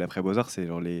trouve, l'après-Beaux-Arts, c'est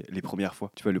genre les premières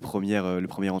fois. Tu vois, le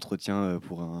premier entretien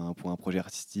pour un projet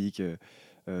artistique,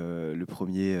 les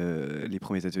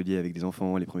premiers ateliers avec des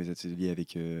enfants, les premiers ateliers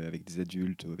avec des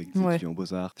adultes, ou avec des Ouais. étudiants en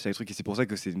Beaux-Arts. C'est un truc, et c'est pour ça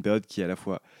que c'est une période qui est à la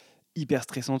fois hyper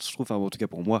stressante, je trouve, enfin en tout cas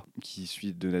pour moi, qui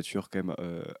suis de nature quand même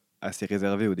assez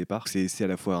réservé au départ. C'est à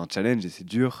la fois un challenge et c'est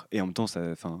dur, et en même temps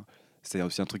c'est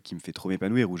aussi un truc qui me fait trop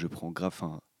m'épanouir, où je prends grave,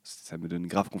 ça me donne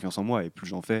grave confiance en moi, et plus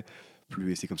j'en fais,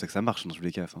 plus, et c'est comme ça que ça marche dans tous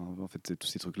les cas. En fait, tous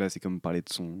ces trucs là, c'est comme parler de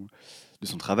son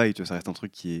travail, tu vois. Ça reste un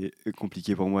truc qui est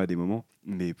compliqué pour moi à des moments,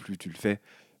 mais plus tu le fais,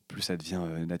 plus ça devient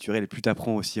naturel, et plus tu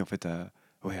apprends aussi en fait à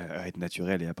être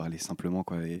naturel et à parler simplement,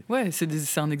 quoi. Ouais,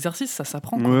 c'est un exercice, ça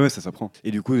s'apprend, Ouais, quoi. ouais, ça s'apprend. Et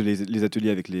du coup, les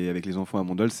ateliers avec les enfants à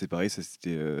Mondol, c'est pareil,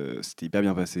 c'était hyper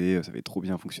bien passé, ça avait trop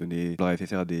bien fonctionné. Je leur avais fait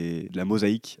faire de la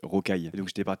mosaïque rocaille. Et donc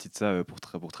j'étais parti de ça pour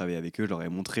travailler avec eux, je leur ai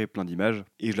montré plein d'images,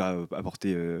 et je leur ai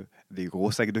apporté des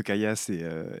gros sacs de caillasse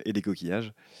et des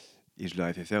coquillages. Et je leur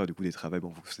ai fait faire du coup des travaux.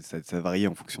 Bon, ça variait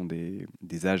en fonction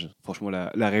des âges. Franchement,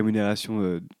 la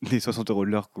rémunération des 60 € de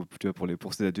l'heure, tu vois,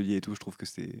 pour ces ateliers et tout, je trouve que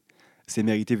c'est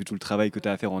mérité vu tout le travail que tu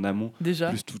as à faire en amont, Déjà.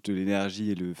 plus toute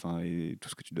l'énergie et tout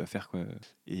ce que tu dois faire, quoi.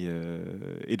 Et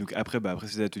donc après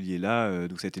ces ateliers-là,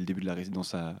 donc ça a été le début de la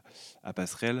résidence à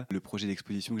Passerelle. Le projet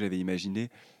d'exposition que j'avais imaginé,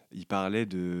 il parlait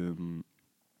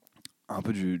un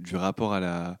peu du rapport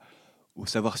au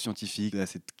savoir scientifique, à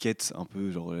cette quête un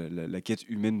peu, genre la quête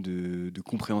humaine de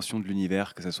compréhension de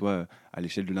l'univers, que ça soit à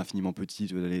l'échelle de l'infiniment petit,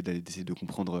 tu vois, d'essayer de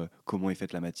comprendre comment est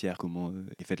faite la matière, comment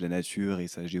est faite la nature et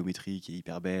sa géométrie qui est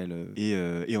hyper belle, et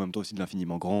en même temps aussi de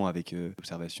l'infiniment grand avec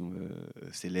l'observation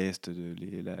céleste,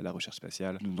 la recherche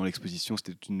spatiale. Dans l'exposition,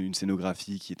 c'était une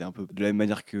scénographie qui était un peu de la même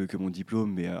manière que mon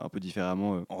diplôme, mais un peu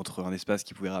différemment, entre un espace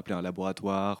qui pouvait rappeler un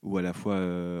laboratoire ou à la fois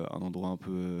un endroit un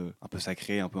peu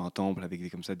sacré, un peu un temple,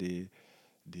 avec comme ça des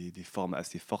formes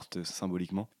assez fortes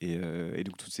symboliquement. Et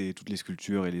donc toutes les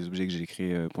sculptures et les objets que j'ai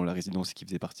créés pendant la résidence, qui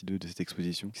faisaient partie de cette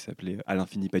exposition, qui s'appelait À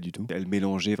l'infini pas du tout. Elle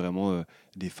mélangeait vraiment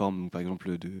des formes, donc par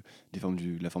exemple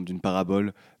la forme d'une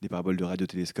parabole, des paraboles de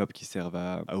radiotélescope qui servent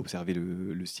à observer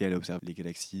le ciel, à observer les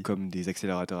galaxies, comme des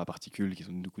accélérateurs à particules, qui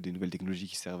sont du coup des nouvelles technologies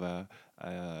qui servent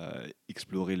à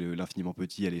explorer l'infiniment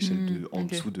petit à l'échelle en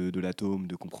dessous de l'atome,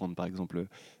 de comprendre par exemple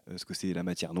ce que c'est la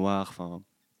matière noire, enfin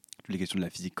toutes les questions de la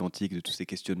physique quantique, de tous ces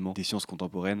questionnements des sciences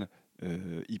contemporaines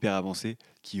hyper avancées,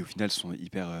 qui au final sont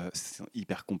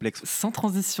hyper complexes. Sans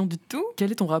transition du tout,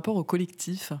 quel est ton rapport au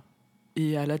collectif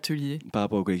et à l'atelier ? Par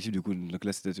rapport au collectif, du coup, donc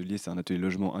là, cet atelier, c'est un atelier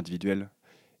logement individuel,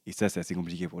 et ça, c'est assez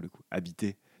compliqué pour le coup.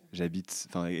 J'habite,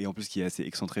 et en plus qui est assez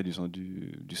excentré du centre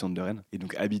de Rennes. Et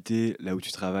donc habiter là où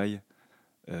tu travailles,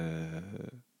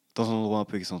 dans un endroit un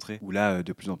peu excentré, où là,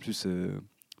 de plus en plus,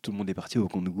 tout le monde est parti au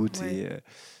compte-gouttes, Ouais. et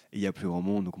il n'y a plus grand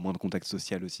monde, donc moins de contact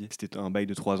social aussi. C'était un bail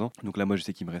de 3 ans. Donc là, moi, je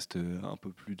sais qu'il me reste un peu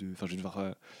plus de... Enfin, je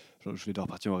vais devoir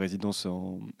partir en résidence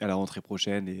à la rentrée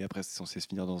prochaine, et après, c'est censé se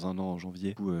finir dans 1 an, en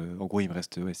janvier. Du coup, en gros, il me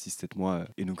reste 6-7 mois.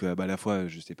 Et donc, à la fois,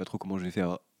 je sais pas trop comment je vais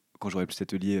faire quand j'aurai plus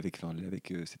cet atelier avec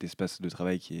cet espace de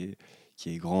travail qui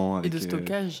est grand. Avec, et de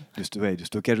stockage. De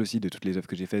stockage aussi, de toutes les œuvres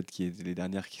que j'ai faites, qui étaient les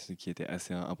dernières qui étaient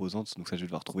assez imposantes. Donc ça, je vais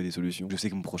devoir trouver des solutions. Je sais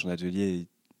que mon prochain atelier,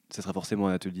 ça sera forcément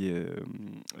un atelier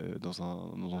dans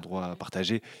un endroit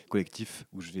partagé, collectif,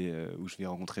 où je vais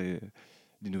rencontrer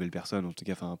des nouvelles personnes, en tout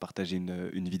cas partager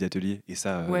une vie d'atelier, et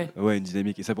ça une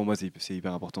dynamique, et ça pour moi c'est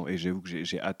hyper important, et j'avoue que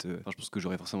j'ai hâte. Je pense que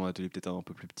j'aurai forcément un atelier peut-être un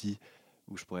peu plus petit,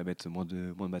 où je pourrais mettre moins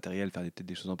de matériel, faire peut-être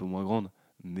des choses un peu moins grandes,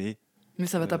 mais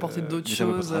ça va t'apporter d'autres mais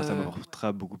choses. ça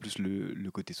m'apportera beaucoup plus le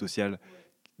côté social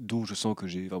dont je sens que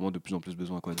j'ai vraiment de plus en plus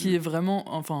besoin, quoi. Qui est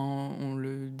vraiment, enfin, on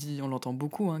le dit, on l'entend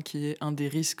beaucoup, hein, qui est un des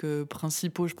risques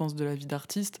principaux, je pense, de la vie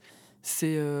d'artiste,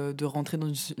 c'est de rentrer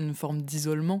dans une forme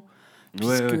d'isolement,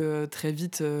 puisque très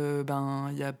vite,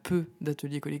 il y a peu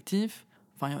d'ateliers collectifs.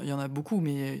 Enfin, il y en a beaucoup,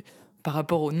 mais par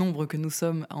rapport au nombre que nous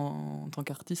sommes en tant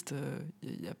qu'artistes,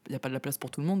 il y a pas de la place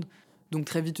pour tout le monde. Donc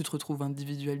très vite, tu te retrouves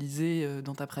individualisé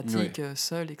dans ta pratique,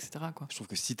 seul, etc., quoi. Je trouve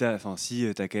que si t'as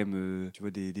quand même tu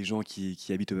vois, des gens qui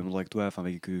habitent au même endroit que toi,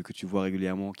 que tu vois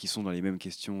régulièrement, qui sont dans les mêmes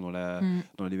questions,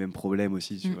 dans les mêmes problèmes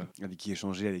aussi, tu vois, avec qui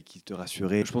échanger, avec qui te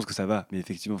rassurer, je pense que ça va. Mais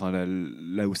effectivement,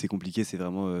 là où c'est compliqué, c'est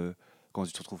vraiment quand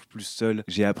tu te retrouves plus seul.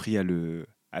 J'ai appris à le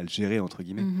gérer, entre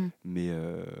guillemets, mais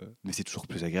c'est toujours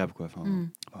plus agréable, quoi.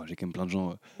 J'ai quand même plein de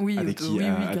gens avec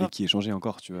qui échanger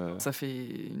encore, tu vois. Ça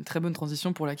fait une très bonne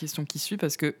transition pour la question qui suit,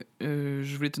 parce que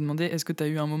je voulais te demander, est-ce que tu as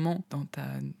eu un moment dans ta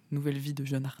nouvelle vie de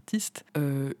jeune artiste,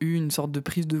 eu une sorte de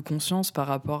prise de conscience par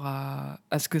rapport à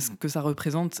ce que ça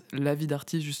représente, la vie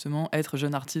d'artiste, justement, être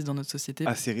jeune artiste dans notre société?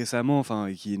 Assez récemment,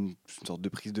 qui est une sorte de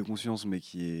prise de conscience, mais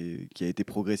qui a été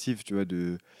progressive, tu vois,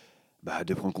 de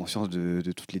prendre conscience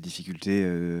de toutes les difficultés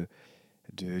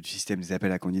du système des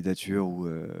appels à candidature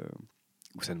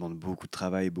où ça demande beaucoup de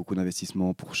travail, beaucoup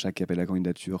d'investissement pour chaque appel à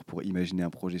candidature, pour imaginer un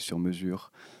projet sur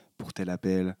mesure, pour tel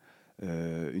appel,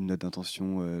 une note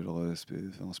d'intention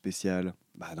en spécial.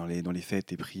 Dans les faits,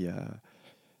 t'es pris à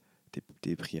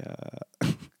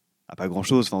à pas grand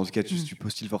chose. En tout cas, tu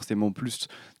postules forcément plus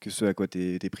que ce à quoi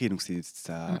t'es pris. Donc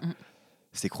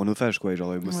c'est chronophage, quoi.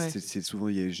 Moi, j'ai souvent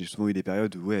eu des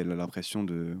périodes où l'impression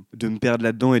de me perdre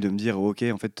là-dedans et de me dire ok,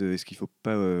 en fait, est-ce qu'il faut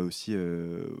pas aussi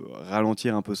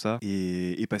ralentir un peu ça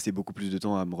et passer beaucoup plus de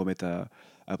temps à me remettre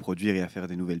à produire et à faire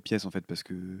des nouvelles pièces, en fait, parce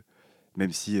que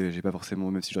même si j'aurais pas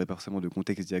forcément de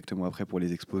contexte directement après pour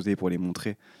les exposer, pour les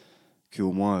montrer, que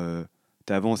au moins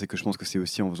t'avances, et que je pense que c'est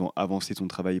aussi en faisant avancer ton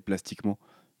travail plastiquement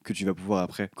que tu vas pouvoir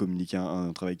après communiquer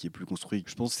un travail qui est plus construit.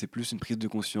 Je pense que c'est plus une prise de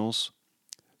conscience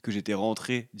que j'étais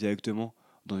rentré directement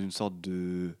dans une sorte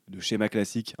de schéma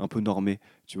classique un peu normé,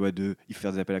 tu vois, il faut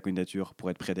faire des appels à candidature pour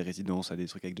être pris à des résidences, à des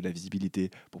trucs avec de la visibilité,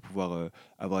 pour pouvoir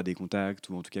avoir des contacts,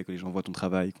 ou en tout cas que les gens voient ton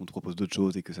travail, qu'on te propose d'autres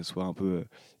choses, et que ça soit un peu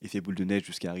effet boule de neige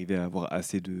jusqu'à arriver à avoir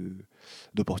assez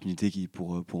d'opportunités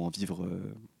pour en vivre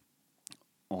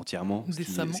entièrement,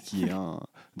 Décemment. ce qui est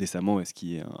décemment, et ce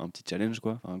qui est un petit challenge,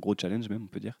 quoi, un gros challenge même, on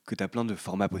peut dire. Que tu as plein de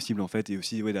formats possibles, en fait, et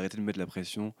aussi d'arrêter de me mettre la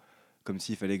pression comme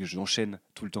s'il fallait que j'enchaîne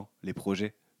tout le temps les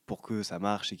projets pour que ça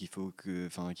marche, et qu'il faut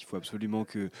absolument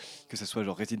que ça soit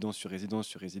genre résidence sur résidence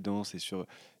sur résidence,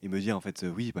 et me dire, en fait,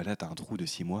 oui, là t'as un trou de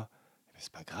 6 mois, mais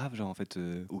c'est pas grave, genre, en fait,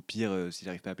 au pire, si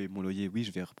j'arrive pas à payer mon loyer, oui,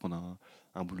 je vais reprendre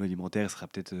un boulot alimentaire, ce sera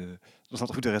peut-être dans un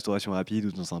truc de restauration rapide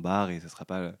ou dans un bar, et ce sera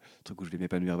pas le truc où je vais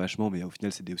m'épanouir vachement, mais au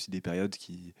final c'est aussi des périodes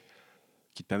qui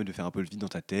te permettent de faire un peu le vide dans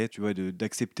ta tête, tu vois,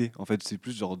 d'accepter. En fait, c'est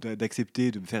plus genre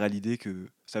d'accepter, de me faire à l'idée que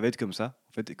ça va être comme ça,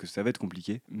 en fait, et que ça va être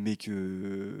compliqué, mais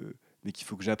qu'il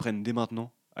faut que j'apprenne dès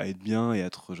maintenant à être bien, et à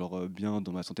être genre bien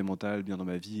dans ma santé mentale, bien dans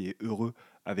ma vie, et heureux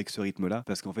avec ce rythme-là.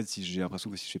 Parce qu'en fait, si j'ai l'impression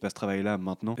que si je fais pas ce travail-là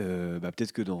maintenant,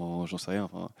 peut-être que j'en sais rien,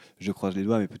 je croise les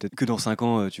doigts, mais peut-être que dans 5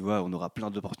 ans, tu vois, on aura plein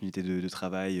d'opportunités de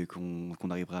travail, qu'on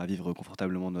arrivera à vivre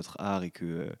confortablement notre art, et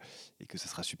que ça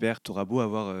sera super. T'auras beau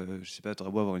avoir,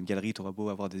 t'auras beau avoir une galerie, t'auras beau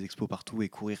avoir des expos partout et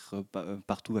courir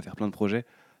partout à faire plein de projets,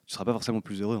 tu seras pas forcément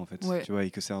plus heureux, en fait, tu vois, et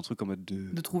que c'est un truc en mode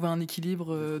de trouver un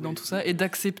équilibre dans tout ça, et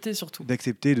d'accepter surtout.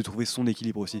 D'accepter, de trouver son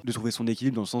équilibre aussi. De trouver son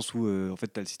équilibre dans le sens où en fait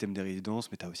t'as le système des résidences,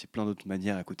 mais t'as aussi plein d'autres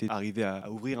manières à côté. Arriver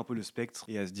à ouvrir un peu le spectre,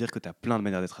 et à se dire que t'as plein de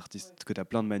manières d'être artiste, que t'as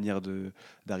plein de manières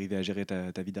d'arriver à gérer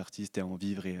ta vie d'artiste, et à en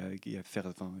vivre, et à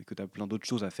faire, que t'as plein d'autres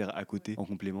choses à faire à côté, en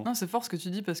complément. Non, c'est fort ce que tu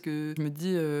dis, parce que je me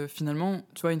dis finalement,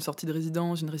 tu vois, une sortie de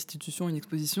résidence, une restitution, une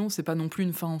exposition, c'est pas non plus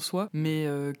une fin en soi, mais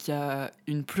qu'il y a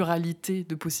une pluralité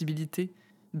de possibilités,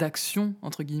 d'actions,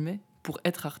 entre guillemets, pour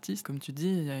être artiste. Comme tu dis,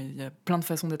 il y a plein de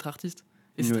façons d'être artiste.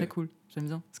 Et c'est très cool. J'aime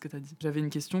bien ce que tu as dit. J'avais une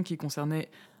question qui concernait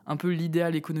un peu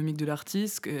l'idéal économique de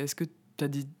l'artiste. Est-ce que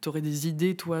tu aurais des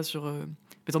idées, toi, sur...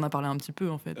 Mais t'en as parlé un petit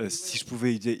peu, en fait. Si je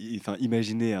pouvais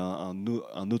imaginer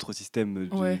un autre système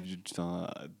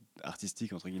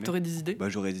artistique, entre guillemets. T'aurais des idées ?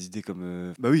 J'aurais des idées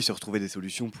comme... oui, se retrouver des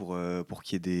solutions pour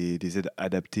qu'il y ait des aides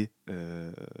adaptées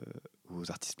aux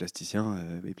artistes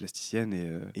plasticiens et plasticiennes,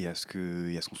 et à ce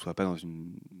qu'on soit pas dans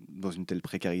une telle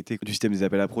précarité du système des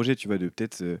appels à projets, tu vois, de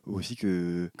peut-être aussi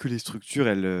que les structures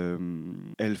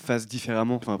elles fassent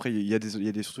différemment. Après, il y a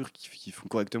des structures qui font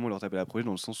correctement leur appel à projet,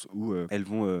 dans le sens où elles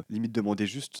vont limite demander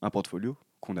juste un portfolio,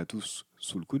 qu'on a tous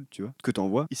sous le coude, tu vois, que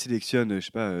t'envoies. Ils sélectionnent, je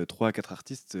sais pas, 3 à 4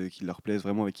 artistes qui leur plaisent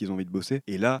vraiment, avec qui ils ont envie de bosser.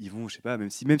 Et là, ils vont, je sais pas, même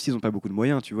s'ils ont pas beaucoup de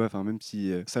moyens, tu vois, enfin, même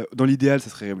si ça, dans l'idéal,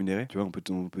 ça serait rémunéré. Tu vois, on peut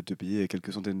te payer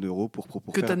quelques centaines d'euros pour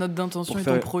que faire, ta note d'intention et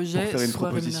ton projet soient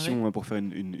rémunérés. pour faire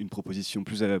une proposition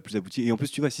plus aboutie. Et en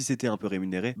plus, tu vois, si c'était un peu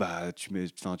rémunéré, bah, tu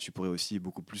pourrais aussi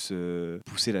beaucoup plus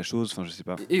pousser la chose, enfin, je sais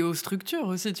pas. Et aux structures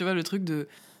aussi, tu vois, le truc de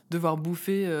devoir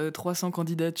bouffer 300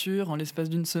 candidatures en l'espace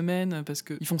d'une semaine, parce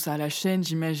qu'ils font ça à la chaîne,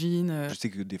 j'imagine. Je sais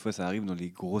que des fois, ça arrive dans les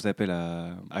gros appels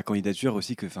à candidature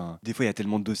aussi, que des fois, il y a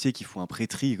tellement de dossiers qu'il faut un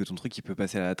pré-tri, que ton truc, il peut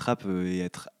passer à la trappe et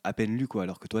être à peine lu, quoi,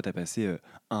 alors que toi, tu as passé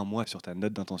un mois sur ta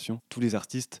note d'intention. Tous les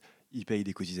artistes, ils payent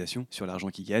des cotisations sur l'argent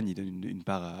qu'ils gagnent, ils donnent une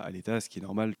part à l'État, ce qui est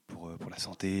normal pour la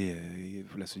santé,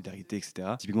 pour la solidarité,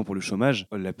 etc. Typiquement pour le chômage,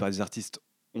 la plupart des artistes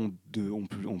ont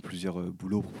plusieurs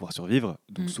boulots pour pouvoir survivre.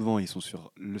 Donc souvent, ils sont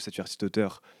sur le statut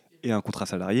artiste-auteur et un contrat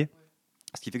salarié.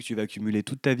 Ce qui fait que tu vas accumuler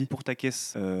toute ta vie pour ta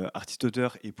caisse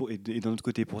artiste-auteur et d'un autre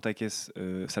côté pour ta caisse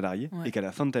salarié. Ouais. Et qu'à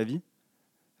la fin de ta vie,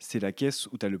 c'est la caisse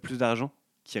où tu as le plus d'argent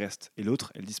qui reste, et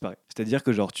l'autre, elle disparaît. C'est-à-dire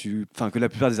que que la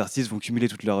plupart des artistes vont cumuler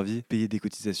toute leur vie, payer des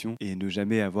cotisations et ne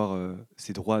jamais avoir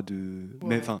ces droits de...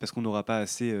 Ouais. Parce qu'on n'aura pas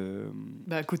assez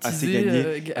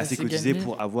cotisé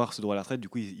pour avoir ce droit à la retraite. Du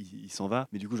coup, il s'en va.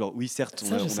 Mais du coup, oui, certes,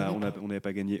 on n'avait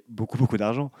pas gagné beaucoup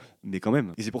d'argent, mais quand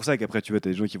même. Et c'est pour ça qu'après, tu vois, t'as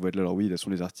des gens qui vont être là, alors oui, là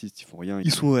sont les artistes, ils font rien.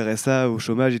 Ils sont au RSA, au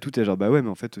chômage et tout. Et genre, bah ouais, mais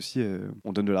en fait aussi,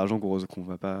 on donne de l'argent qu'on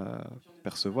va pas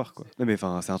percevoir, quoi. Non, mais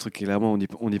enfin, c'est un truc qui, clairement,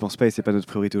 on n'y pense pas et c'est pas notre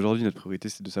priorité aujourd'hui. Notre priorité,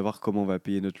 c'est de savoir comment on va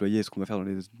payer notre loyer et ce qu'on va faire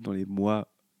dans les mois,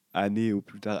 années ou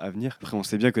plus tard à venir. Après, on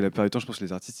sait bien que la plupart du temps, je pense que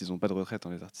les artistes, ils n'ont pas de retraite.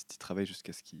 Les artistes, ils travaillent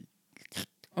jusqu'à ce qu'ils...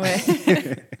 Ouais.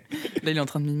 Là, il est en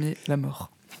train de mimer la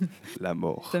mort. La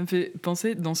mort. Ça me fait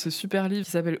penser dans ce super livre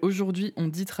qui s'appelle « Aujourd'hui, on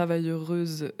dit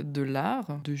travailleuse de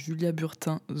l'art » de Julia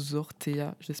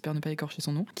Burtin-Zortea, j'espère ne pas écorcher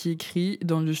son nom, qui écrit «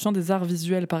 Dans le champ des arts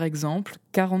visuels, par exemple,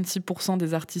 46%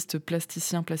 des artistes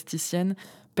plasticiens/plasticiennes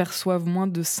perçoivent moins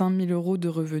de 5 000 € de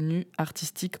revenus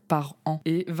artistiques par an.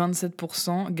 Et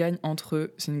 27% gagnent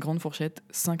entre, c'est une grande fourchette,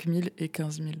 5 000 et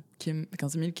 15 000.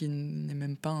 15 000 qui n'est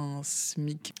même pas un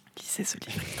SMIC. Qui sait ce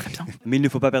livre très bien. Mais il ne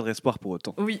faut pas perdre espoir pour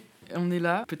autant. Oui, on est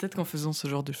là. Peut-être qu'en faisant ce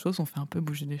genre de choses, on fait un peu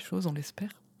bouger les choses, on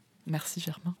l'espère. Merci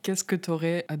Germain. Qu'est-ce que tu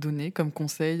aurais à donner comme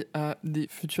conseil à des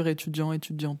futurs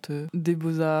étudiantes des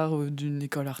Beaux-Arts, d'une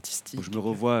école artistique ? Je me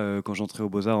revois quand j'entrais aux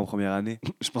Beaux-Arts en première année.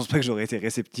 Je pense pas que j'aurais été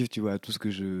réceptif, tu vois, à tout ce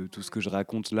que je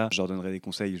raconte là. Je leur donnerais des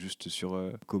conseils juste sur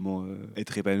comment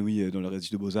être épanoui dans le réseau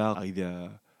de Beaux-Arts, arriver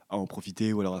à en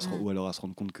profiter ou alors à se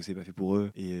rendre compte que c'est pas fait pour eux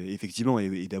et effectivement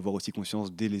et d'avoir aussi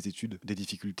conscience dès les études des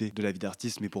difficultés de la vie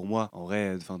d'artiste. Mais pour moi en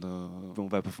vrai on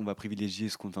va privilégier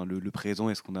le présent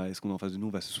et ce qu'on a en face de nous,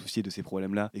 on va se soucier de ces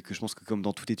problèmes là et que je pense que comme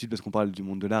dans toute étude, parce qu'on parle du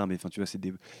monde de l'art, mais tu vois, c'est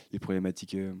les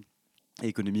problématiques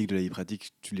économiques de la vie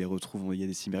pratique, tu les retrouves, il y a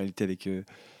des similarités avec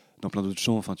dans plein d'autres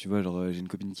champs, tu vois, genre j'ai une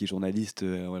copine qui est journaliste,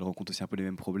 elle rencontre aussi un peu les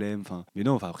mêmes problèmes, mais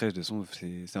non, après de toute façon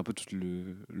c'est un peu toute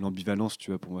l'ambivalence,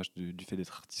 tu vois, pour moi du fait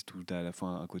d'être artiste où t'as à la fois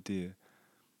un côté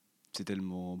c'est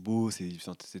tellement beau,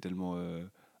 c'est tellement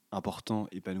important,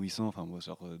 épanouissant, moi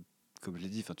comme je l'ai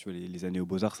dit, tu vois, les années aux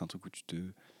Beaux-Arts, c'est un truc où tu te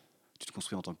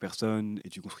construis en tant que personne et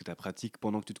tu construis ta pratique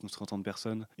pendant que tu te construis en tant que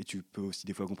personne, et tu peux aussi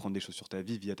des fois comprendre des choses sur ta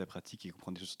vie via ta pratique et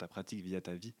comprendre des choses sur ta pratique via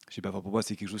ta vie. Je sais pas, pour moi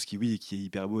c'est quelque chose qui est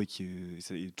hyper beau et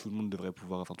tout le monde devrait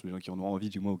pouvoir, tous les gens qui en ont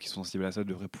envie du moins ou qui sont sensibles à ça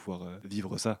devraient pouvoir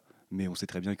vivre ça, mais on sait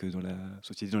très bien que dans la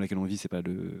société dans laquelle on vit c'est pas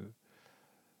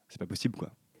possible, quoi.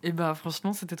 Et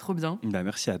franchement, c'était trop bien.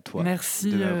 Merci à toi.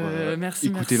 Merci, merci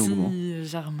longuement.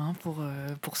 Germain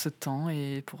pour ce temps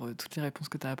et pour toutes les réponses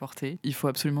que tu as apportées. Il faut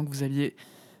absolument que vous alliez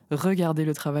regarder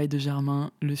le travail de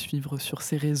Germain, le suivre sur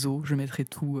ses réseaux. Je mettrai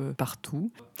tout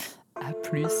partout. À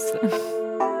plus.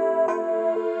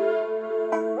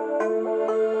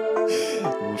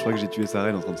 Bon, je crois que j'ai tué Sarah,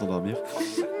 elle est en train de s'endormir.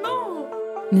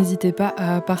 N'hésitez pas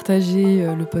à partager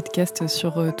le podcast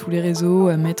sur tous les réseaux,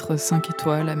 à mettre 5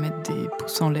 étoiles, à mettre des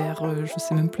pouces en l'air, je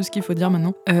sais même plus ce qu'il faut dire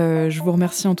maintenant. Je vous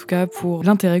remercie en tout cas pour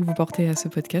l'intérêt que vous portez à ce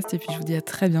podcast et puis je vous dis à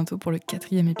très bientôt pour le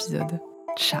 4e épisode.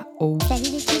 Ciao. Salut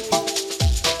l'équipe.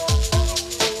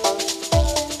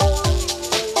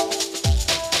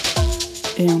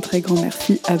 Et un très grand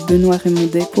merci à Benoît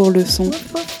Raymondet pour le son.